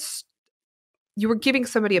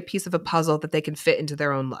piece of a puzzle that they can fit into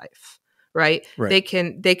their own life, right? They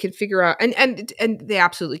can figure out, and they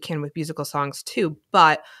absolutely can with musical songs too.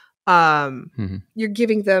 But you're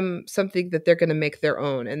giving them something that they're going to make their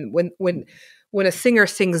own. And when a singer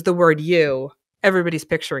sings the word "you," everybody's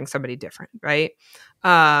picturing somebody different, right?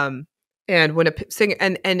 And when a singer,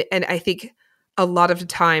 and I think a lot of the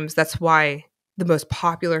times that's why the most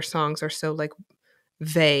popular songs are so like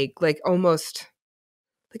vague, like almost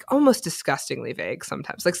disgustingly vague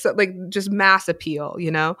sometimes, like just mass appeal,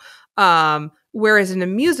 whereas in a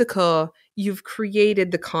musical, you've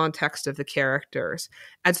created the context of the characters.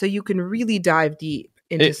 And so you can really dive deep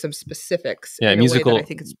into some specifics in a way that I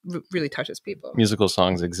think really touches people. Musical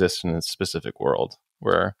songs exist in a specific world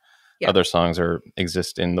where other songs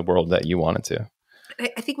exist in the world that you want it to.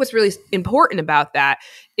 I think what's really important about that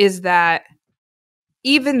is that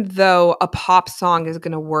even though a pop song is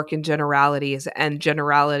going to work in generalities, and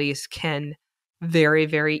generalities can very,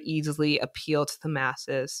 very easily appeal to the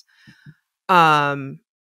masses,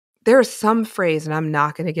 there's some phrase, and I'm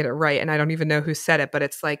not going to get it right, and I don't even know who said it, but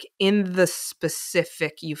it's like, in the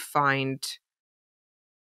specific you find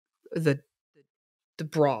the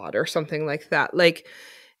broad, or something like that. Like,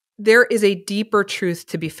 there is a deeper truth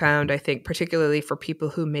to be found, I think, particularly for people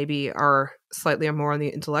who maybe are slightly more on the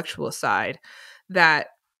intellectual side, that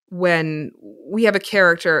when we have a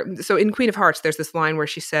character, so in Queen of Hearts, there's this line where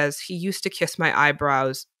she says, "He used to kiss my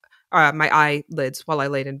eyelids while I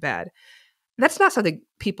laid in bed." That's not something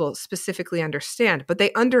people specifically understand, but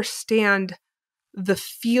they understand the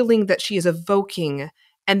feeling that she is evoking,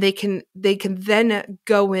 and they can then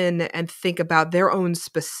go in and think about their own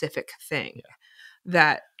specific thing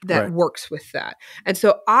that works with that. And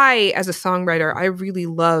so I, as a songwriter, I really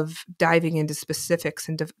love diving into specifics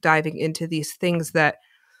and diving into these things that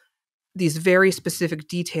these very specific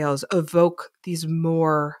details evoke these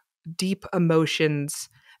more deep emotions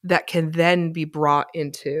that can then be brought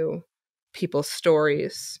into people's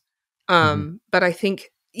stories. But I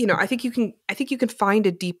think you can find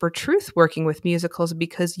a deeper truth working with musicals,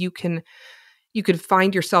 because you can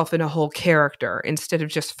find yourself in a whole character instead of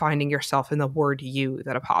just finding yourself in the word "you"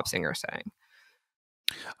 that a pop singer is saying.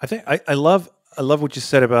 I think I love what you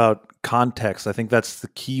said about context. I think that's the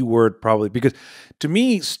key word, probably, because to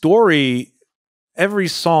me, story every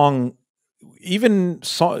song, even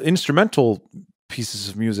instrumental pieces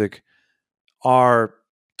of music, are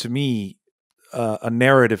to me a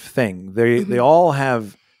narrative thing. They all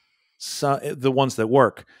have the ones that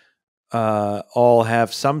work all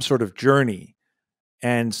have some sort of journey,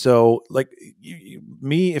 and so like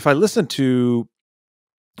me, if I listen to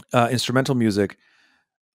instrumental music,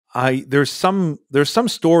 there's some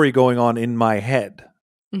story going on in my head.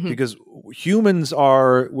 Because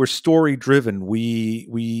we're story driven.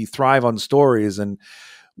 We thrive on stories, and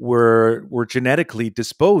we're genetically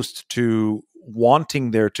disposed to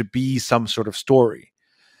wanting there to be some sort of story.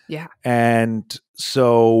 Yeah. And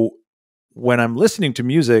so when I'm listening to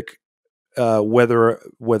music, whether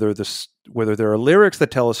there are lyrics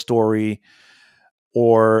that tell a story,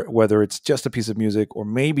 or whether it's just a piece of music, or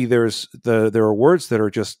maybe there are words that are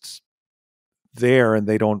just there and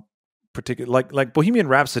they don't particularly, like Bohemian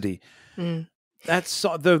Rhapsody. That's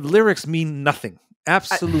the lyrics mean nothing.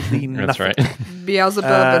 Absolutely nothing. That's right. Beelzebub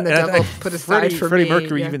and the devil put aside for Freddie me.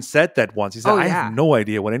 Mercury even said that once. He said, "I have no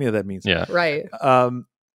idea what any of that means." Yeah, right.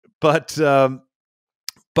 But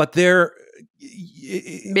there,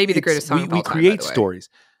 maybe the greatest song of all time. We create stories.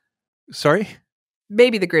 Sorry.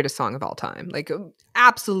 Maybe the greatest song of all time. Like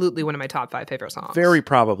absolutely one of my top 5 favorite songs. Very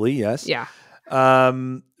probably, yes. Yeah.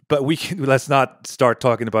 But let's not start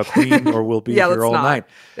talking about Queen, or we'll be here all night.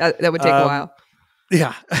 That would take a while.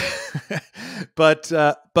 Yeah. But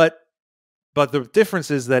the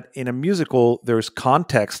difference is that in a musical, there's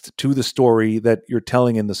context to the story that you're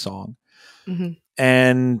telling in the song.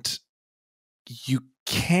 And you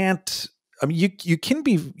can't, I mean, you can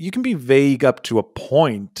be vague up to a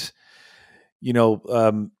point,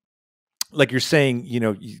 like you're saying,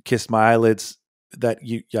 you kissed my eyelids, that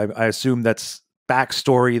I assume that's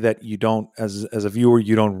backstory that you don't, as a viewer,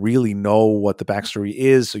 you don't really know what the backstory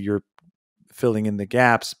is, so you're filling in the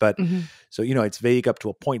gaps. But so it's vague up to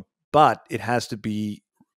a point, but it has to be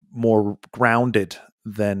more grounded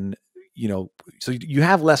than so you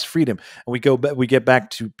have less freedom. And we get back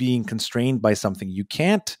to being constrained by something. You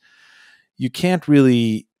can't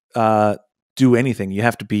really do anything. You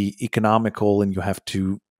have to be economical, and you have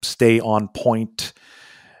to stay on point.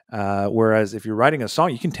 Whereas if you're writing a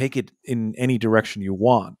song, you can take it in any direction you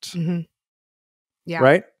want. Yeah.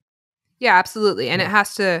 Right? Yeah, absolutely. And it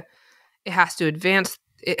has to advance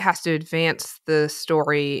the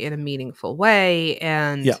story in a meaningful way.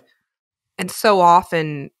 And so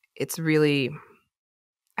often it's really,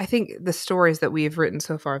 I think the stories that we've written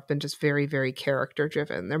so far have been just very, very character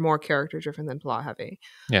driven. They're more character driven than plot heavy.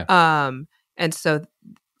 Yeah. And so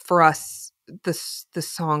for us, the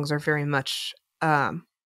songs are very much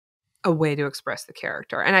a way to express the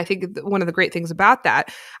character. And I think one of the great things about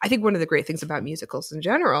musicals in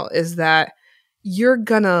general is that you're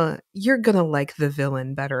gonna like the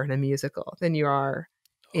villain better in a musical than you are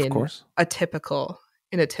in a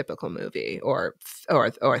typical movie or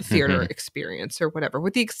a theater experience or whatever,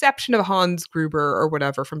 with the exception of Hans Gruber or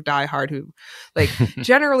whatever from Die Hard, who, like,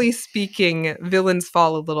 generally speaking, villains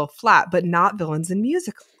fall a little flat, but not villains in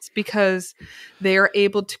musicals, because they are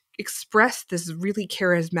able to express this really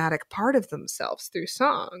charismatic part of themselves through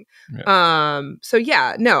song. So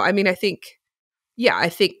yeah, no, I mean, I think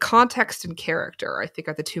context and character, I think,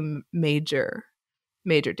 are the two major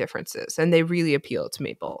differences, and they really appeal to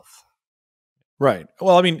me both. Right.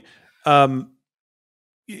 Well, I mean, I'm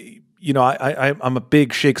a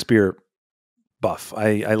big Shakespeare buff.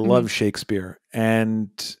 I love Shakespeare,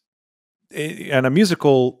 and a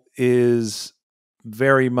musical is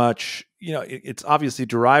very much, it's obviously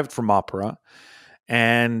derived from opera,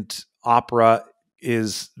 and opera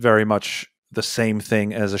is very much the same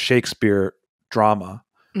thing as a Shakespeare drama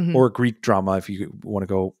or a Greek drama, if you want to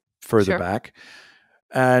go further back.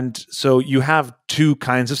 And so you have two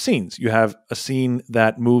kinds of scenes. You have a scene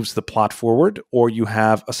that moves the plot forward, or you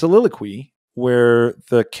have a soliloquy where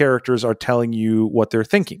the characters are telling you what they're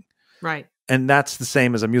thinking. Right. And that's the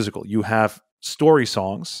same as a musical. You have story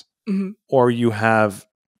songs, or you have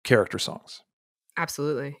character songs.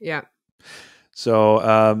 Absolutely. Yeah. So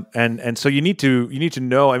and so you need to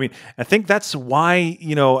know. I mean, I think that's why,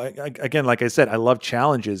 again, like I said, I love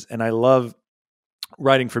challenges, and I love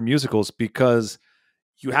writing for musicals, because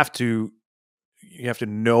you have to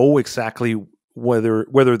know exactly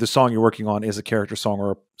whether the song you're working on is a character song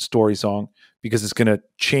or a story song, because it's going to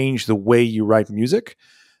change the way you write music,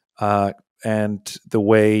 and the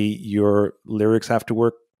way your lyrics have to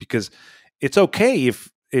work. Because it's okay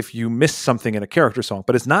if you miss something in a character song,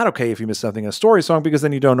 but it's not okay if you miss something in a story song, because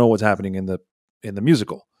then you don't know what's happening in the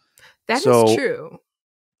musical. That is true.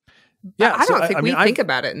 Yeah, I don't think we think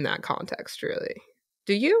about it in that context, really.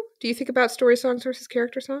 Do you? Do you think about story songs versus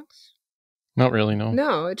character songs? Not really, no.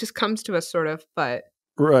 No, it just comes to us sort of, but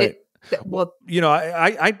Right. well,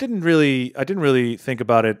 I didn't really think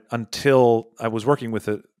about it until I was working with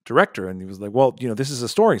a director, and he was like, well, this is a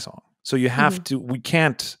story song. So you have to, we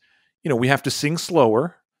can't, we have to sing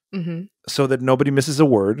slower so that nobody misses a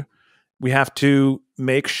word. We have to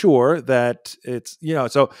make sure that it's,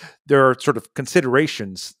 so there are sort of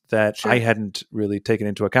considerations that I hadn't really taken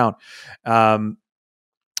into account. I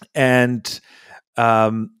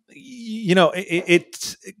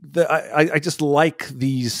just like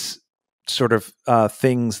these sort of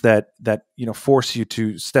things that force you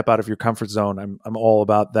to step out of your comfort zone. I'm all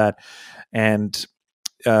about that. And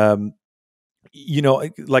like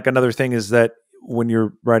another thing is that when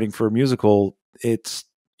you're writing for a musical,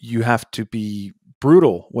 you have to be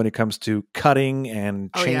brutal when it comes to cutting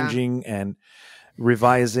and changing and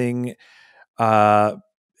revising. And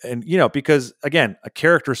because again, a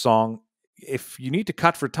character song, if you need to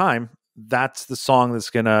cut for time, that's the song that's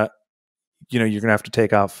gonna, you're gonna have to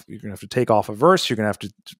take off. You're gonna have to take off a verse. You're gonna have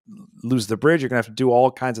to lose the bridge. You're gonna have to do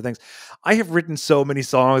all kinds of things. I have written so many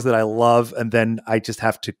songs that I love, and then I just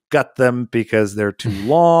have to gut them because they're too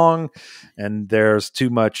long, and there's too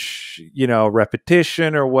much,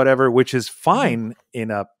 repetition or whatever, which is fine in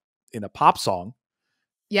a pop song.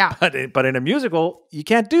 Yeah, but in a musical, you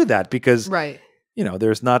can't do that because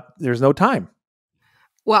there's no time.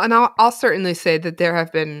 Well, and I'll certainly say that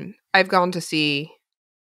I've gone to see,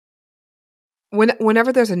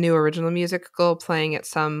 whenever there's a new original musical playing at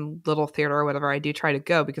some little theater or whatever, I do try to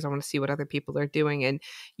go because I want to see what other people are doing. And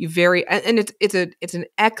it's an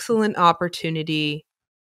excellent opportunity.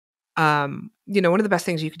 One of the best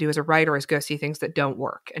things you could do as a writer is go see things that don't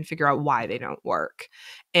work and figure out why they don't work.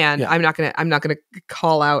 And I'm not gonna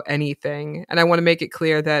call out anything. And I want to make it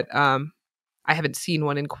clear that I haven't seen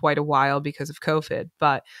one in quite a while because of COVID,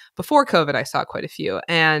 but before COVID, I saw quite a few.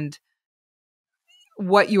 And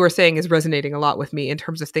what you were saying is resonating a lot with me in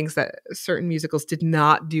terms of things that certain musicals did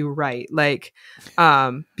not do right. Like,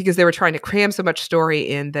 because they were trying to cram so much story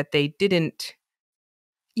in that they didn't,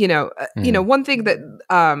 one thing that,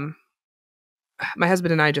 my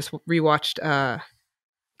husband and I just rewatched,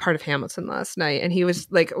 part of Hamilton last night, and he was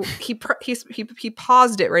like, he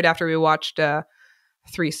paused it right after we watched,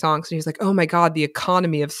 3 songs, and he's like, oh my God, the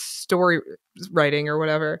economy of story writing or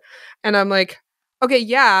whatever. And I'm like, okay,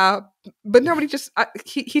 yeah, but nobody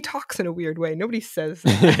he talks in a weird way. Nobody says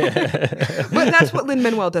that. But that's what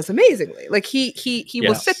Lin-Manuel does amazingly. Like he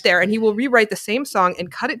will sit there and he will rewrite the same song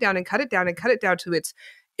and cut it down and cut it down and cut it down to its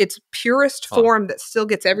purest form that still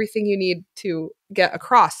gets everything you need to get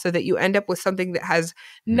across, so that you end up with something that has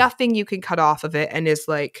nothing you can cut off of it and is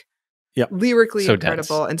like lyrically so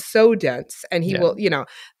incredible dense. And so dense. And he will,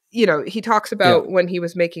 he talks about when he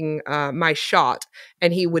was making My Shot,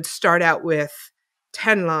 and he would start out with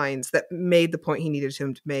 10 lines that made the point he needed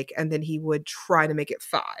him to make, and then he would try to make it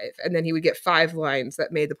 5, and then he would get 5 lines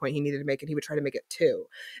that made the point he needed to make, and he would try to make it 2.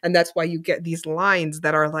 And that's why you get these lines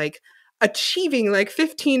that are like achieving like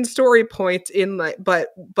 15 story points in like, but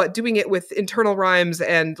doing it with internal rhymes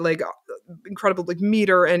and like incredible like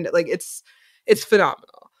meter, and like it's phenomenal.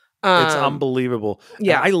 It's unbelievable.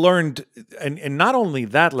 Yeah, and I learned, and not only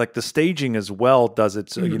that, like the staging as well does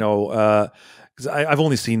it. So, because I've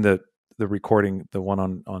only seen the recording, the one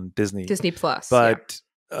on Disney Plus, but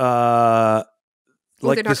like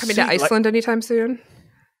they're not coming to Iceland anytime soon.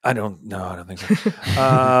 I don't think so.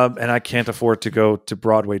 And I can't afford to go to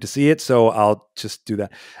Broadway to see it, so I'll just do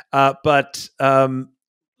that. But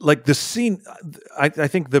like the scene, I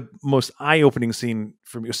think the most eye-opening scene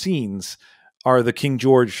from your scenes are the King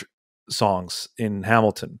George songs in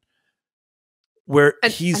Hamilton, where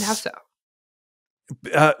and how so?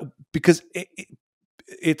 Because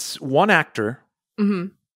it's one actor, not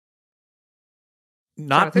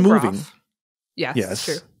Jonathan moving. Groff. Yes,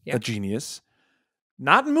 true. A genius,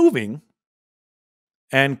 not moving,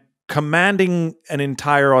 and commanding an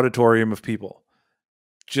entire auditorium of people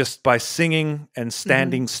just by singing and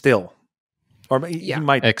standing still. Or he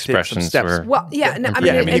might expressions take some steps. Well,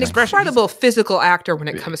 an incredible physical actor when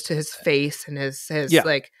it comes to his face and his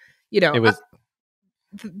like, it was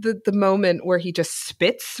the moment where he just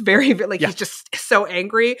spits very like he's just so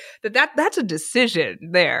angry that's a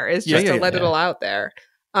decision there is just to let it all out there.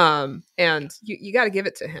 And you got to give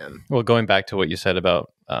it to him. Well, going back to what you said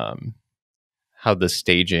about how the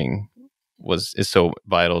staging is so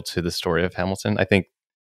vital to the story of Hamilton, I think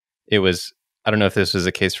it was. I don't know if this was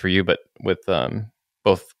the case for you, but with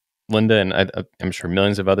both Linda and I'm sure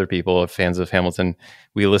millions of other people, fans of Hamilton,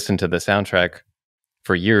 we listened to the soundtrack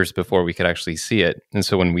for years before we could actually see it. And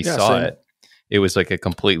so when we saw it, it was like a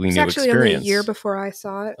completely It's new actually experience. only a year before I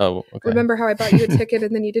saw it. Oh, okay. Remember how I bought you a ticket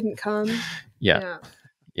and then you didn't come? Yeah.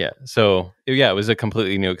 So it was a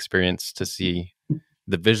completely new experience to see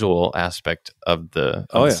the visual aspect of the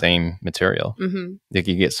same material. Mm-hmm. Like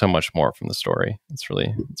you get so much more from the story. It's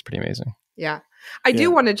pretty amazing. Yeah. I do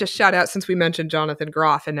want to just shout out, since we mentioned Jonathan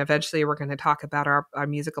Groff, and eventually we're going to talk about our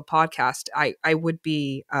musical podcast. I would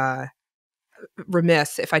be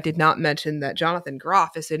remiss if I did not mention that Jonathan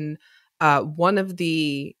Groff is in one of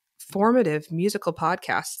the formative musical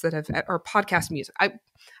podcasts that have, or podcast music. I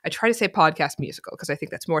try to say podcast musical because I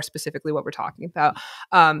think that's more specifically what we're talking about.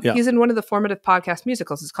 He's in one of the formative podcast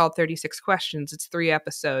musicals. It's called 36 Questions. It's 3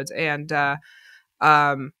 episodes. And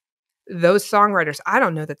those songwriters, I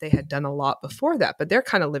don't know that they had done a lot before that, but they're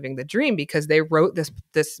kind of living the dream because they wrote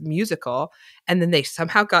this musical and then they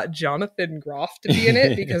somehow got Jonathan Groff to be in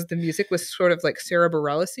it because the music was sort of like Sarah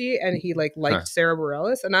Bareilles-y and he liked Sarah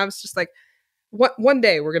Bareilles. And I was just like, one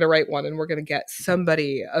day we're going to write one and we're going to get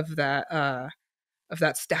somebody of that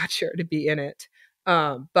stature to be in it.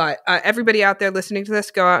 But everybody out there listening to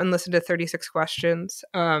this, go out and listen to 36 Questions.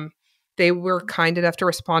 They were kind enough to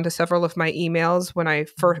respond to several of my emails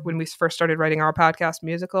when we first started writing our podcast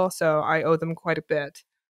musical. So I owe them quite a bit.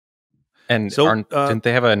 And so, didn't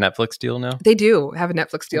they have a Netflix deal now? They do have a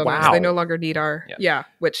Netflix deal now. So they no Wow. longer need our,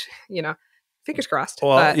 which, fingers crossed.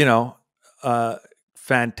 Well,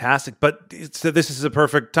 fantastic. But so this is a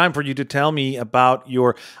perfect time for you to tell me about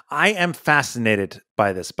I am fascinated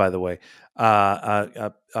by this, by the way.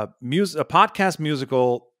 A podcast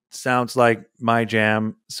musical sounds like my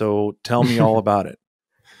jam. So tell me all about it.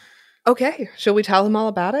 Okay. Shall we tell them all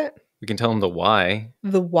about it? We can tell them the why.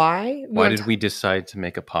 The why? Why did we decide to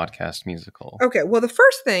make a podcast musical? Okay. Well, the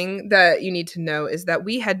first thing that you need to know is that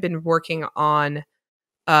we had been working on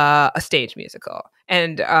a stage musical.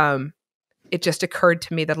 And it just occurred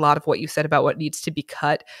to me that a lot of what you said about what needs to be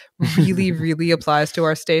cut really, really applies to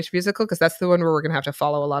our stage musical, because that's the one where we're going to have to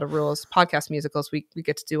follow a lot of rules. Podcast musicals, we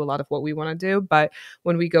get to do a lot of what we want to do. But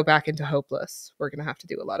when we go back into Hopeless, we're going to have to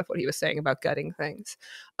do a lot of what he was saying about gutting things.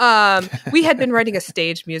 We had been writing a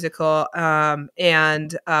stage musical,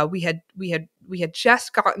 and we had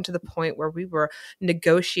just gotten to the point where we were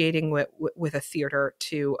negotiating with a theater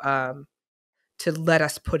to let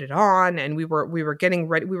us put it on, and we were getting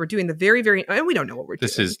ready. We were doing the very, very, and we don't know what we're doing.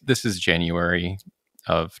 This is January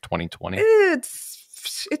of 2020.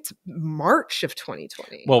 It's March of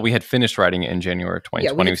 2020. Well, we had finished writing it in January of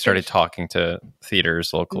 2020. We started talking to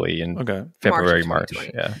theaters locally in February, March.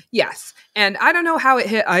 Yeah. Yes. And I don't know how it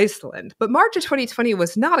hit Iceland, but March of 2020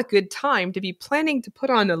 was not a good time to be planning to put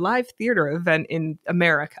on a live theater event in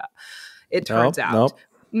America. It turns out. Nope.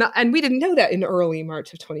 And we didn't know that in early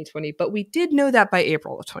March of 2020, but we did know that by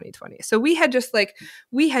April of 2020. So we had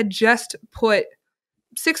just put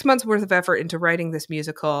 6 months worth of effort into writing this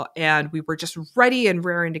musical, and we were just ready and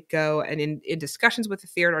raring to go and in discussions with the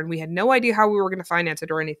theater, and we had no idea how we were going to finance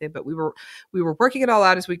it or anything, but we were working it all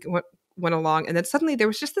out as we went along. And then suddenly there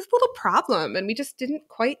was just this little problem, and we just didn't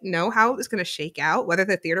quite know how it was going to shake out, whether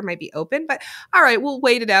the theater might be open, but all right, we'll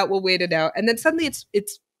wait it out. And then suddenly it's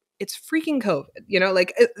freaking COVID,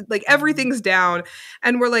 like everything's down,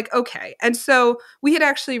 and we're like, okay. And so we had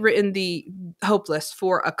actually written the Hopeless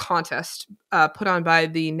for a contest put on by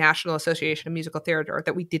the National Association of Musical Theater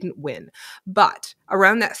that we didn't win. But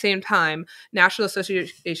around that same time, National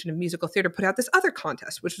Association of Musical Theater put out this other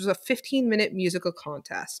contest, which was a 15-minute musical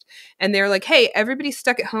contest. And they're like, hey, everybody's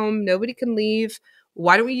stuck at home. Nobody can leave.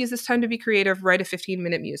 Why don't we use this time to be creative, write a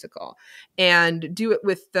 15-minute musical and do it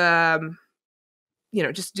with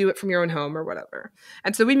just do it from your own home or whatever.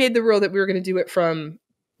 And so we made the rule that we were going to do it from,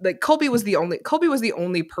 like, Colby was the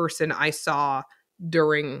only person I saw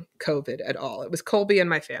during COVID at all. It was Colby and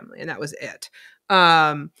my family, and that was it.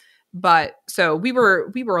 But so we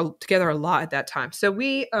were together a lot at that time. So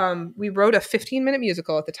we wrote a 15-minute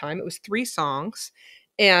musical at the time. It was 3 songs,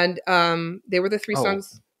 and they were the 3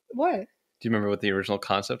 songs. What? Do you remember what the original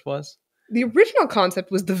concept was? The original concept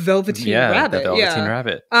was the Velveteen Rabbit. The Velveteen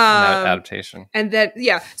Rabbit adaptation. And that,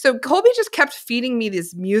 so Colby just kept feeding me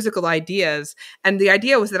these musical ideas. And the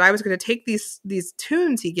idea was that I was going to take these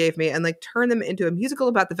tunes he gave me and like turn them into a musical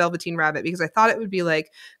about the Velveteen Rabbit, because I thought it would be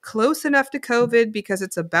like close enough to COVID because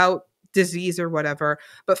it's about disease or whatever,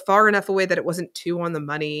 but far enough away that it wasn't too on the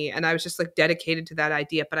money. And I was just like dedicated to that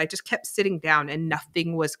idea, but I just kept sitting down and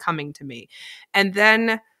nothing was coming to me. And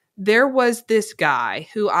then there was this guy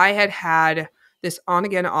who I had this on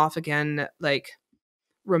again, off again, like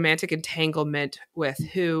romantic entanglement with,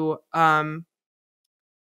 who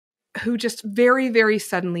who just very, very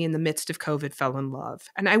suddenly in the midst of COVID fell in love.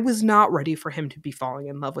 And I was not ready for him to be falling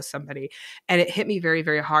in love with somebody. And it hit me very,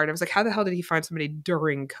 very hard. I was like, how the hell did he find somebody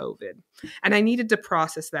during COVID? And I needed to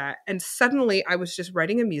process that. And suddenly I was just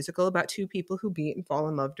writing a musical about two people who meet and fall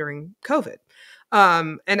in love during COVID.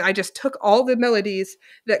 And I just took all the melodies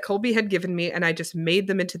that Colby had given me and I just made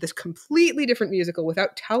them into this completely different musical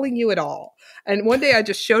without telling you at all. And one day I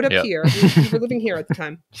just showed up here. We were living here at the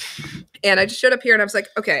time. And I just showed up here and I was like,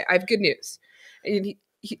 okay, I have good news. And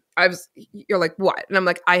you're like, what? And I'm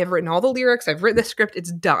like, I have written all the lyrics. I've written the script.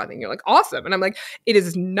 It's done. And you're like, awesome. And I'm like, it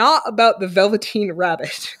is not about the Velveteen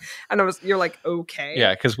Rabbit. And you're like, okay.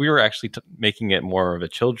 Yeah. Cause we were actually making it more of a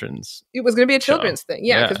children's. It was going to be a children's show. thing.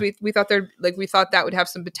 Yeah. Cause we thought we thought that would have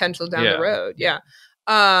some potential down the road. Yeah.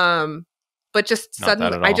 But just Not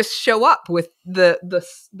suddenly I just show up with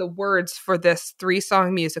the words for this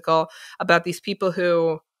 3-song musical about these people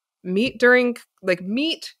who meet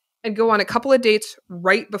and go on a couple of dates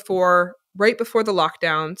right before the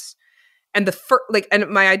lockdowns. And and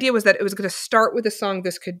my idea was that it was going to start with the song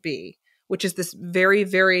This Could Be, which is this very,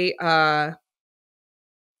 very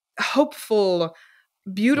hopeful,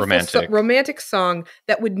 beautiful romantic song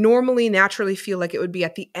that would normally naturally feel like it would be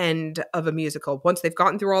at the end of a musical once they've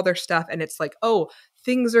gotten through all their stuff and it's like, oh,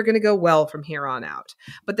 things are going to go well from here on out.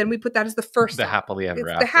 But then we put that as the first song. Happily Ever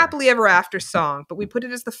After. The Happily Ever After song, but we put it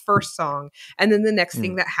as the first song. And then the next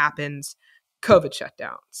thing that happens, COVID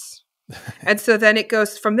shutdowns. And so then it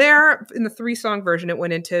goes from there. In the 3-song version, it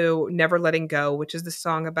went into Never Letting Go, which is the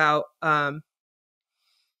song about how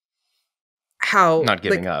not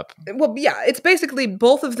giving up. Well, yeah, it's basically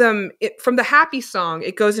both of them. From the happy song,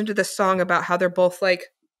 it goes into the song about how they're both like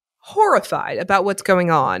horrified about what's going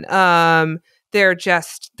on. They're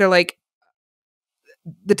like,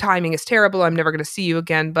 the timing is terrible. I'm never going to see you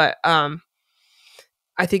again. But I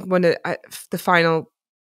think when the final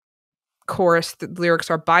chorus, the lyrics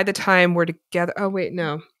are, by the time we're together. Oh, wait,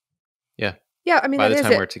 no. Yeah. Yeah, I mean, by that the is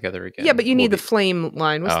time it. we're together again. Yeah, but you need the flame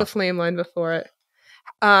line. What's the flame line before it?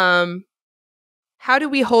 How do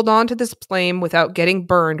we hold on to this flame without getting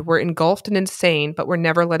burned? We're engulfed and insane, but we're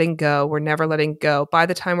never letting go. We're never letting go. By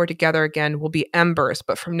the time we're together again, we'll be embers,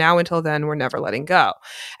 but from now until then, we're never letting go.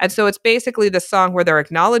 And so it's basically the song where they're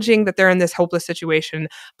acknowledging that they're in this hopeless situation,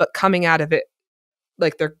 but coming out of it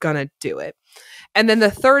like they're gonna do it. And then the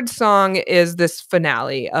 3rd song is this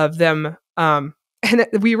finale of them. And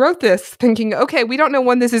we wrote this thinking, okay, we don't know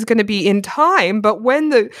when this is going to be in time, but when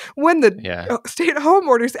the stay-at-home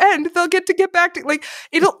orders end, they'll get back to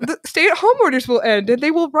the stay-at-home orders will end and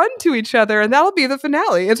they will run to each other and that'll be the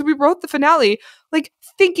finale. And so we wrote the finale like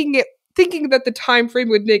thinking that the time frame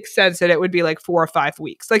would make sense and it would be like 4 or 5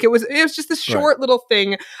 weeks. Like it was just this short little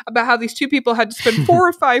thing about how these two people had to spend 4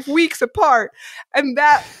 or 5 weeks apart, and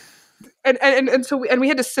that. And so we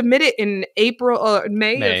had to submit it in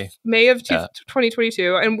May of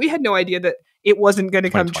 2022, and we had no idea that it wasn't going to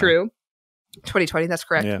come true. 2020, that's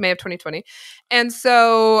correct. Yeah. May of 2020. And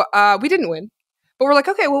so we didn't win, but we're like,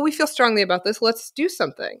 okay, well, we feel strongly about this. Let's do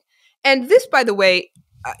something. And this, by the way,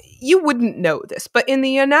 you wouldn't know this, but in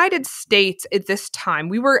the United States at this time,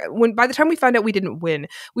 by the time we found out we didn't win,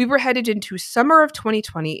 we were headed into summer of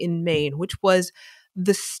 2020 in Maine, which was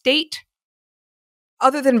the state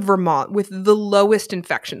other than Vermont with the lowest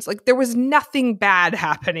infections. Like there was nothing bad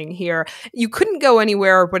happening here. You couldn't go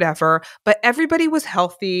anywhere or whatever, but everybody was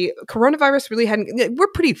healthy. Coronavirus really we're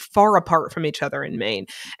pretty far apart from each other in Maine.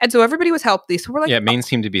 And so everybody was healthy. So we're like, Maine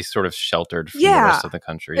seemed to be sort of sheltered from the rest of the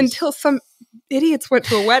country. Until some idiots went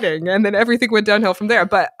to a wedding and then everything went downhill from there.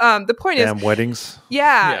 But the point is, weddings.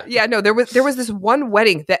 Yeah. No, there was this one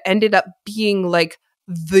wedding that ended up being like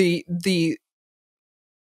the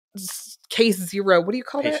case zero. What do you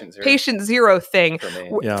call it? Patient zero thing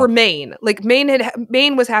for Maine. Like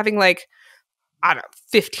Maine was having like, I don't know,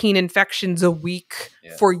 15 infections a week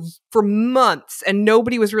for months, and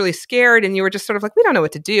nobody was really scared. And you were just sort of like, we don't know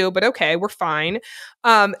what to do, but okay, we're fine.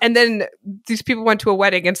 And then these people went to a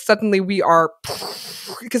wedding, and suddenly we are,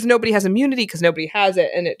 because nobody has immunity, because nobody has it,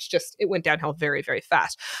 and it went downhill very, very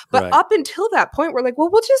fast. But up until that point, we're like, well,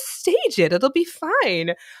 we'll just stage it; it'll be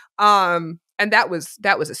fine. And that was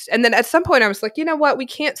and then at some point I was like, you know what, we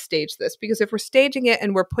can't stage this, because if we're staging it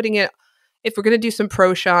and we're putting it, if we're going to do some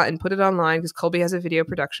pro shot and put it online, because Colby has a video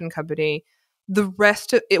production company, the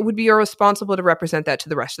rest of it would be irresponsible to represent that to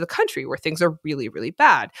the rest of the country where things are really, really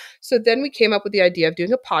bad. So then we came up with the idea of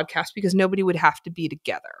doing a podcast because nobody would have to be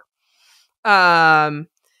together. And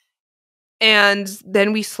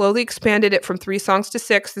then we slowly expanded it from 3 songs to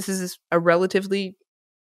 6. This is a relatively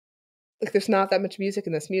like there's not that much music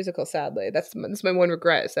in this musical, sadly. That's my one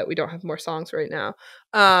regret, is that we don't have more songs right now.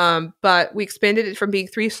 But we expanded it from being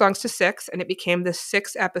 3 songs to 6, and it became this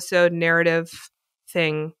 6-episode narrative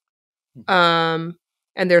thing. And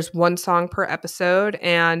there's 1 song per episode,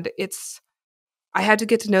 and I had to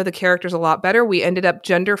get to know the characters a lot better. We ended up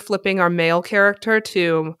gender flipping our male character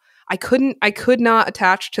to I could not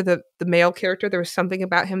attach to the male character. There was something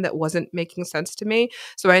about him that wasn't making sense to me.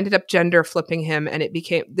 So I ended up gender flipping him, and it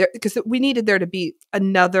became there because we needed there to be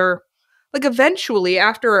another, like eventually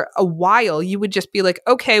after a while you would just be like,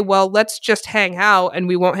 okay, well, let's just hang out and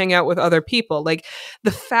we won't hang out with other people. Like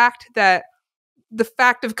the fact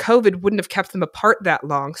of COVID wouldn't have kept them apart that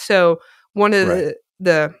long. So one of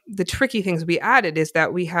the tricky things we added is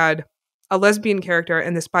that we had a lesbian character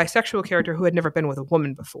and this bisexual character who had never been with a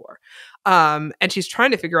woman before. And she's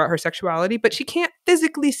trying to figure out her sexuality, but she can't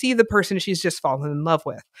physically see the person she's just fallen in love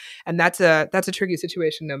with. And that's a tricky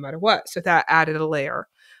situation no matter what. So that added a layer.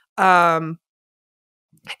 And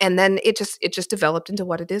then it just developed into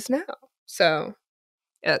what it is now. So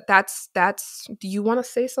that's do you want to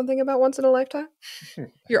say something about Once in a Lifetime?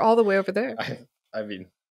 You're all the way over there. I mean,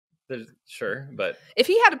 sure, but if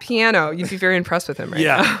he had a piano, you'd be very impressed with him, right?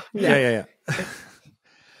 Yeah. Now. Yeah.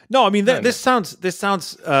 No, I mean this sounds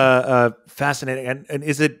fascinating. And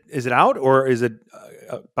is it out, or is it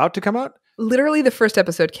about to come out? Literally, the first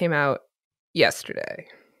episode came out yesterday.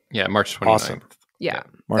 Yeah, March 29th. Awesome. Yeah.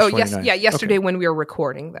 March 29th. Yes. Yeah. Yesterday when we were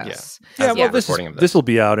recording this. Yeah. Well, this will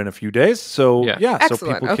be out in a few days. So so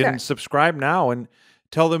Excellent. people can subscribe now, and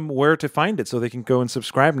tell them where to find it so they can go and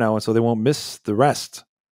subscribe now, and so they won't miss the rest.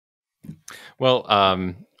 Well,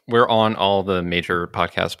 we're on all the major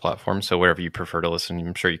podcast platforms, so wherever you prefer to listen,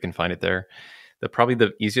 I'm sure you can find it there. Probably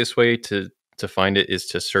the easiest way to find it is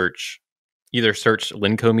to search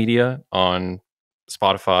LinCo Media on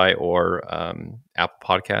Spotify or Apple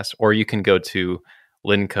Podcasts, or you can go to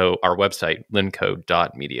LinCo, our website,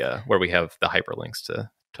 linco.media, where we have the hyperlinks to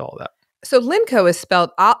all that. So LinCo is spelled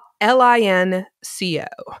LINCO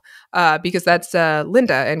because that's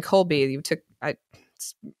Linda and Colby. You took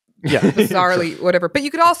bizarrely whatever. But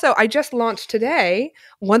you could also, I just launched today,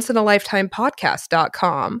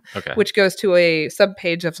 onceinalifetimepodcast.com, which goes to a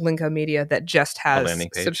subpage of LinCo Media that just has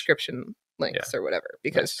subscription links or whatever.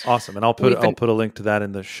 Because awesome. And I'll put a link to that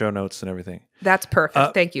in the show notes and everything. That's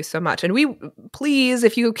perfect. Thank you so much. And please,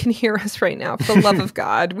 if you can hear us right now, for the love of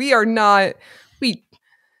God, we are not, we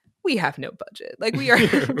have no budget. Like we are,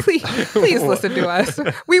 please listen to us.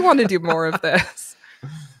 We want to do more of this.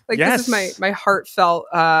 Like this is my heartfelt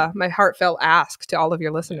ask to all of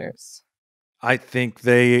your listeners. I think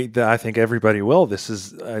I think everybody will. This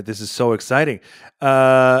is so exciting.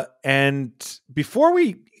 And before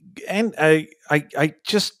we end, I'd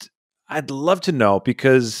love to know,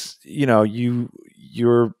 because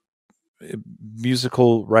you're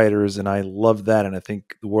musical writers, and I love that, and I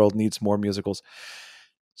think the world needs more musicals.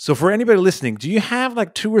 So for anybody listening, do you have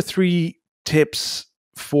like 2 or 3 tips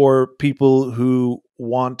for people who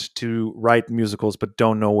want to write musicals but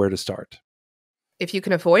don't know where to start? If you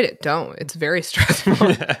can avoid it, don't. It's very stressful.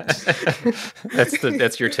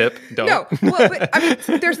 That's your tip. Don't. No, well, I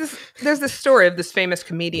mean, there's this story of this famous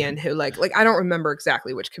comedian who like I don't remember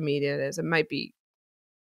exactly which comedian it is. It might be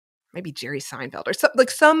Jerry Seinfeld or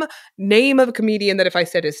some name of a comedian that if I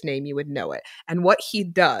said his name, you would know it. And what he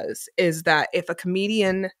does is that if a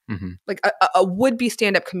comedian, like a would-be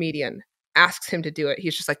stand-up comedian, asks him to do it,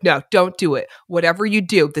 he's just like, no, don't do it. Whatever you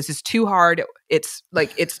do, this is too hard. It's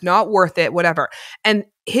not worth it, whatever. And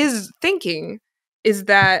his thinking is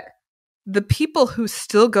that the people who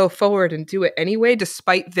still go forward and do it anyway,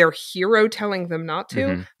 despite their hero telling them not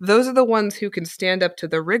to, those are the ones who can stand up to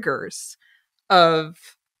the rigors of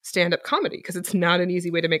stand-up comedy, because it's not an easy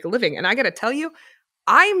way to make a living. And I got to tell you,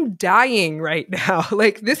 I'm dying right now.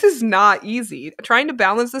 Like, this is not easy. Trying to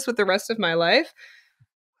balance this with the rest of my life,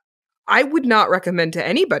 I would not recommend to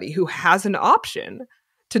anybody who has an option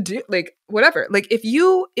to do whatever. Like if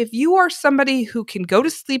you are somebody who can go to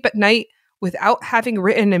sleep at night without having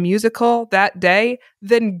written a musical that day,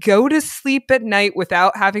 then go to sleep at night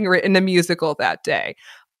without having written a musical that day.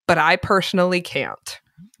 But I personally can't.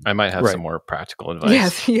 I might have some more practical advice.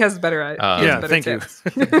 Yes, he has better. Thank tips.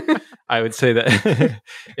 You. I would say that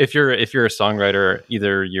if you're a songwriter,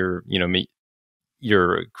 either you're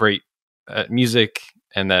great at music,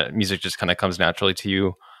 and that music just kind of comes naturally to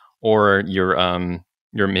you, or you're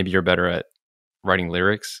better at writing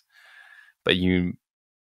lyrics, but you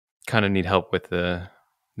kind of need help with the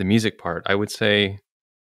music part. I would say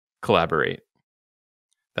collaborate.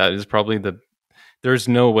 That is probably there's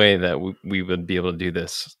no way that we would be able to do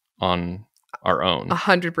this on our own.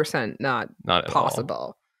 100% not at possible.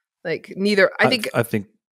 all. Like neither. I think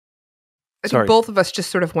both of us just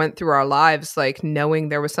sort of went through our lives like knowing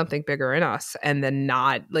there was something bigger in us, and then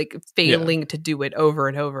not like failing to do it over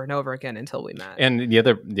and over and over again until we met. And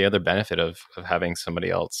the other benefit of having somebody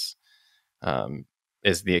else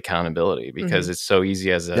is the accountability, because it's so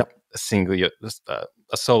easy as a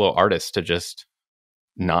solo artist to just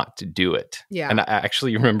not to do it. Yeah. And I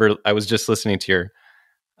actually remember I was just listening to your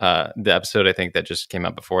the episode I think that just came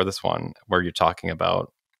out before this one, where you're talking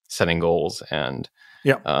about setting goals, and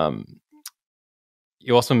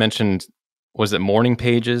you also mentioned, was it morning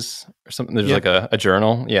pages or something? There's like a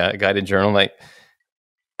journal, a guided journal. Like,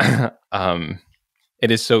 it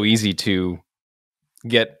is so easy to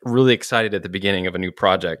get really excited at the beginning of a new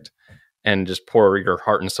project and just pour your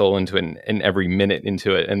heart and soul into it and every minute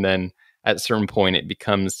into it, and then at a certain point it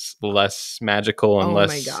becomes less magical and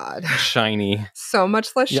less shiny, so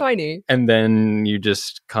much less shiny, and then you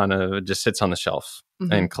just kind of just sits on the shelf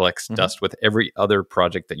and collects dust with every other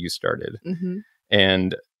project that you started.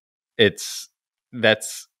 And it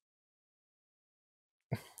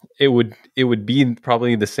would be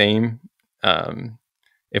probably the same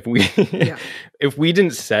if we if we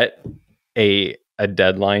didn't set a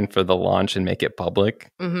deadline for the launch and make it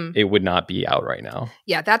public, it would not be out right now.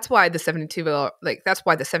 Yeah, that's why the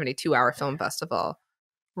 72-hour film festival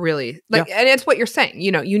really and it's what you're saying.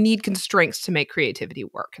 You know, you need constraints to make creativity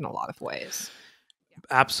work in a lot of ways.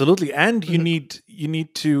 Absolutely. And you need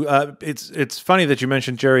to it's funny that you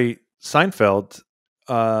mentioned Jerry Seinfeld.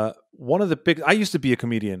 One of the big, I used to be a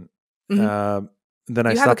comedian. Then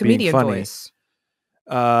I stopped being funny. Voice.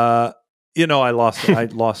 I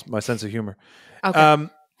lost my sense of humor. Okay.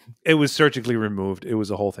 It was surgically removed. It was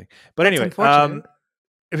a whole thing. But anyway,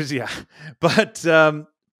 it was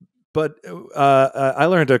but I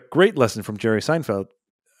learned a great lesson from Jerry Seinfeld,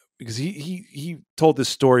 because he told this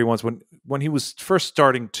story once when he was first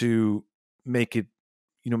starting to make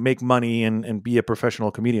money and be a professional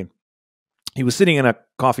comedian. He was sitting in a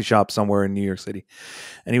coffee shop somewhere in New York City,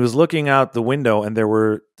 and he was looking out the window, and there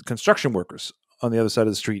were construction workers on the other side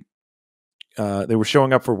of the street. They were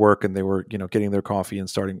showing up for work, and they were, getting their coffee and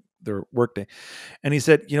starting their workday. And he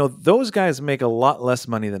said, those guys make a lot less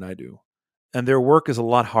money than I do, and their work is a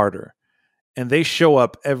lot harder, and they show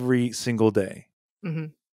up every single day.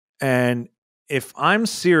 And if I'm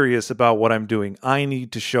serious about what I'm doing, I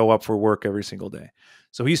need to show up for work every single day.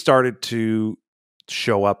 So he started to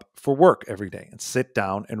show up for work every day and sit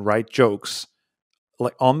down and write jokes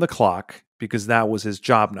like on the clock, because that was his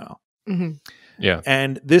job now. Yeah.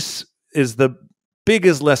 And this is the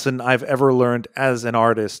biggest lesson I've ever learned as an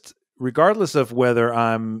artist, regardless of whether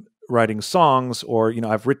I'm writing songs or,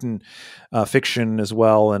 I've written fiction as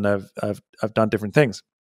well, and I've done different things,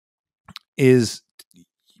 is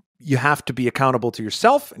you have to be accountable to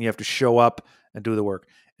yourself, and you have to show up and do the work.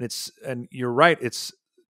 And you're right. It's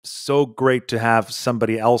so great to have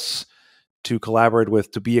somebody else to collaborate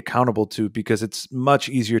with, to be accountable to, because it's much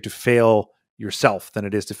easier to fail yourself than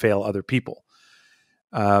it is to fail other people.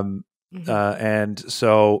 And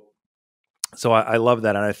so I love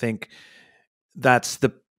that. And I think that's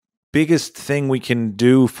the biggest thing we can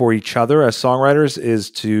do for each other as songwriters,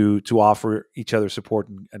 is to offer each other support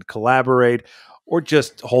and collaborate, or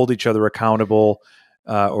just hold each other accountable,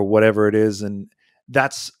 or whatever it is. And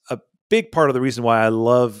that's a big part of the reason why I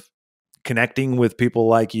love connecting with people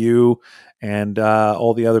like you and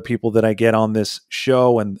all the other people that I get on this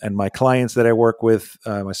show, and my clients that I work with,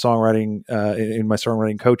 my songwriting, in my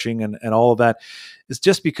songwriting coaching and all of that, is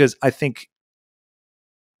just because I think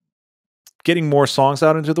getting more songs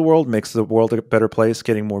out into the world makes the world a better place.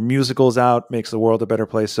 Getting more musicals out makes the world a better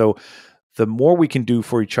place. So the more we can do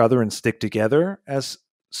for each other and stick together as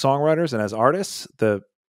songwriters and as artists, the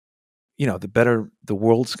better the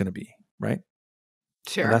world's going to be, right?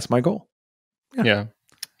 Sure. And that's my goal. Yeah.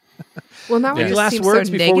 Well, now Any it just last seems words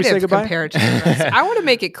so before we say negative goodbye? compared to this. I want to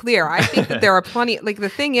make it clear. I think that there are plenty. Like, the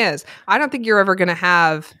thing is, I don't think you're ever going to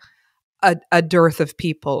have a dearth of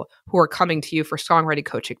people who are coming to you for songwriting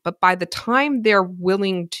coaching. But by the time they're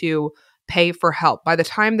willing to pay for help, by the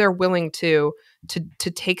time they're willing to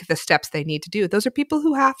take the steps they need to do, those are people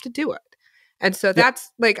who have to do it. And so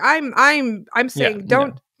that's like, I'm saying,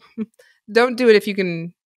 don't do it if you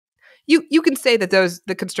can. You can say that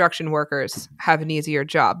the construction workers have an easier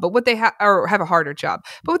job, but what they have, or have a harder job,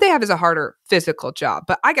 but what they have is a harder physical job.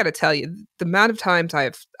 But I got to tell you, the amount of times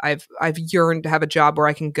I've yearned to have a job where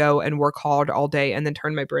I can go and work hard all day and then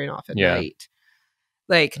turn my brain off at night.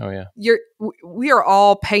 Like, we are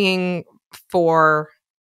all paying for,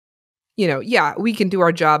 yeah, we can do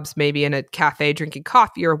our jobs maybe in a cafe drinking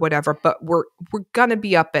coffee or whatever, but we're going to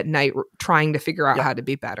be up at night trying to figure out how to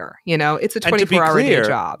be better. It's a 24-hour day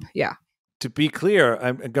job. Yeah. To be clear,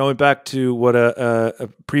 I'm going back to what a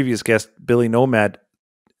previous guest, Billy Nomad,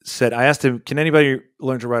 said. I asked him, can anybody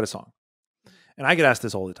learn to write a song? And I get asked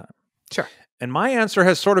this all the time. Sure. And my answer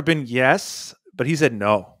has sort of been yes, but he said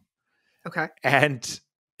no. Okay. And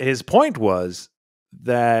his point was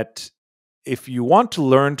that if you want to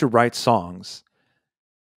learn to write songs,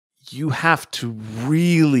 you have to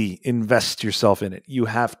really invest yourself in it. You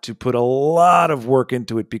have to put a lot of work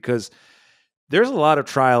into it because there's a lot of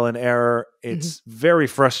trial and error. It's very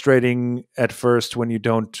frustrating at first when you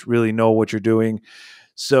don't really know what you're doing.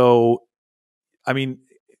 So, I mean,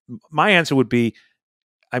 my answer would be,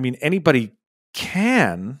 anybody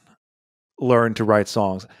can learn to write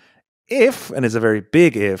songs if, and it's a very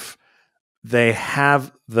big if, they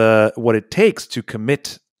have what it takes to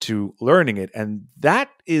commit to learning it. And that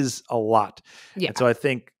is a lot. Yeah. And so I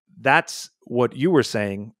think that's what you were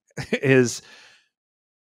saying is,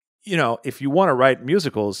 if you want to write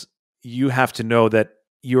musicals, you have to know that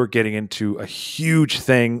you're getting into a huge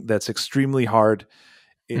thing that's extremely hard.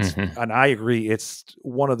 And I agree, it's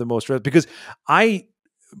one of the most, because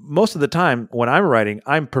most of the time when I'm writing,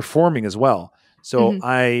 I'm performing as well. So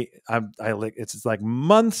I like, it's like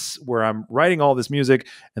months where I'm writing all this music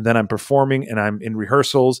and then I'm performing and I'm in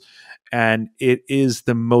rehearsals, and it is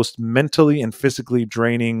the most mentally and physically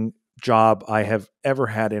draining job I have ever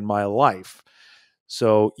had in my life.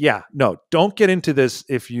 So yeah, no, don't get into this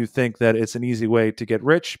if you think that it's an easy way to get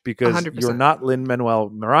rich, because 100%. You're not Lin-Manuel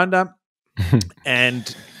Miranda,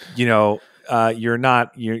 and you're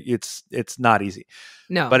not. It's not easy.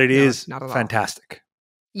 No, but it is not at all. Fantastic.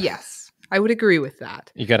 Yes. I would agree with that.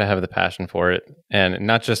 You got to have the passion for it, and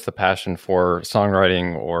not just the passion for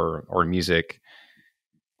songwriting or music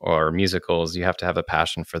or musicals. You have to have a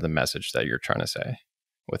passion for the message that you're trying to say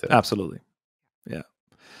with it. Absolutely. Yeah.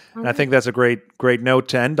 And I think that's a great note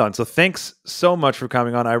to end on. So thanks so much for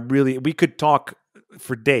coming on. We could talk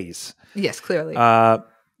for days. Yes, clearly.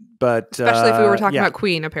 But especially if we were talking about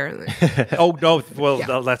Queen, apparently. Oh no! Well,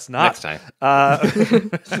 let's not next time. But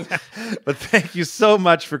thank you so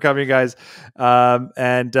much for coming, guys. Everybody,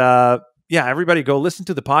 go listen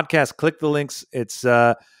to the podcast. Click the links. It's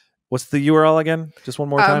what's the URL again? Just one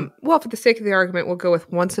more time. Well, for the sake of the argument, we'll go with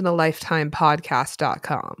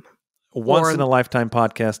onceinaLifetimepodcast.com.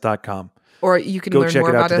 OnceinaLifetimepodcast.com. Or you can learn more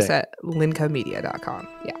about us at lincomedia.com.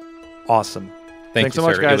 Yeah. Awesome. Thanks so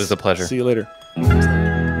much, sir. guys. It was a pleasure. See you later.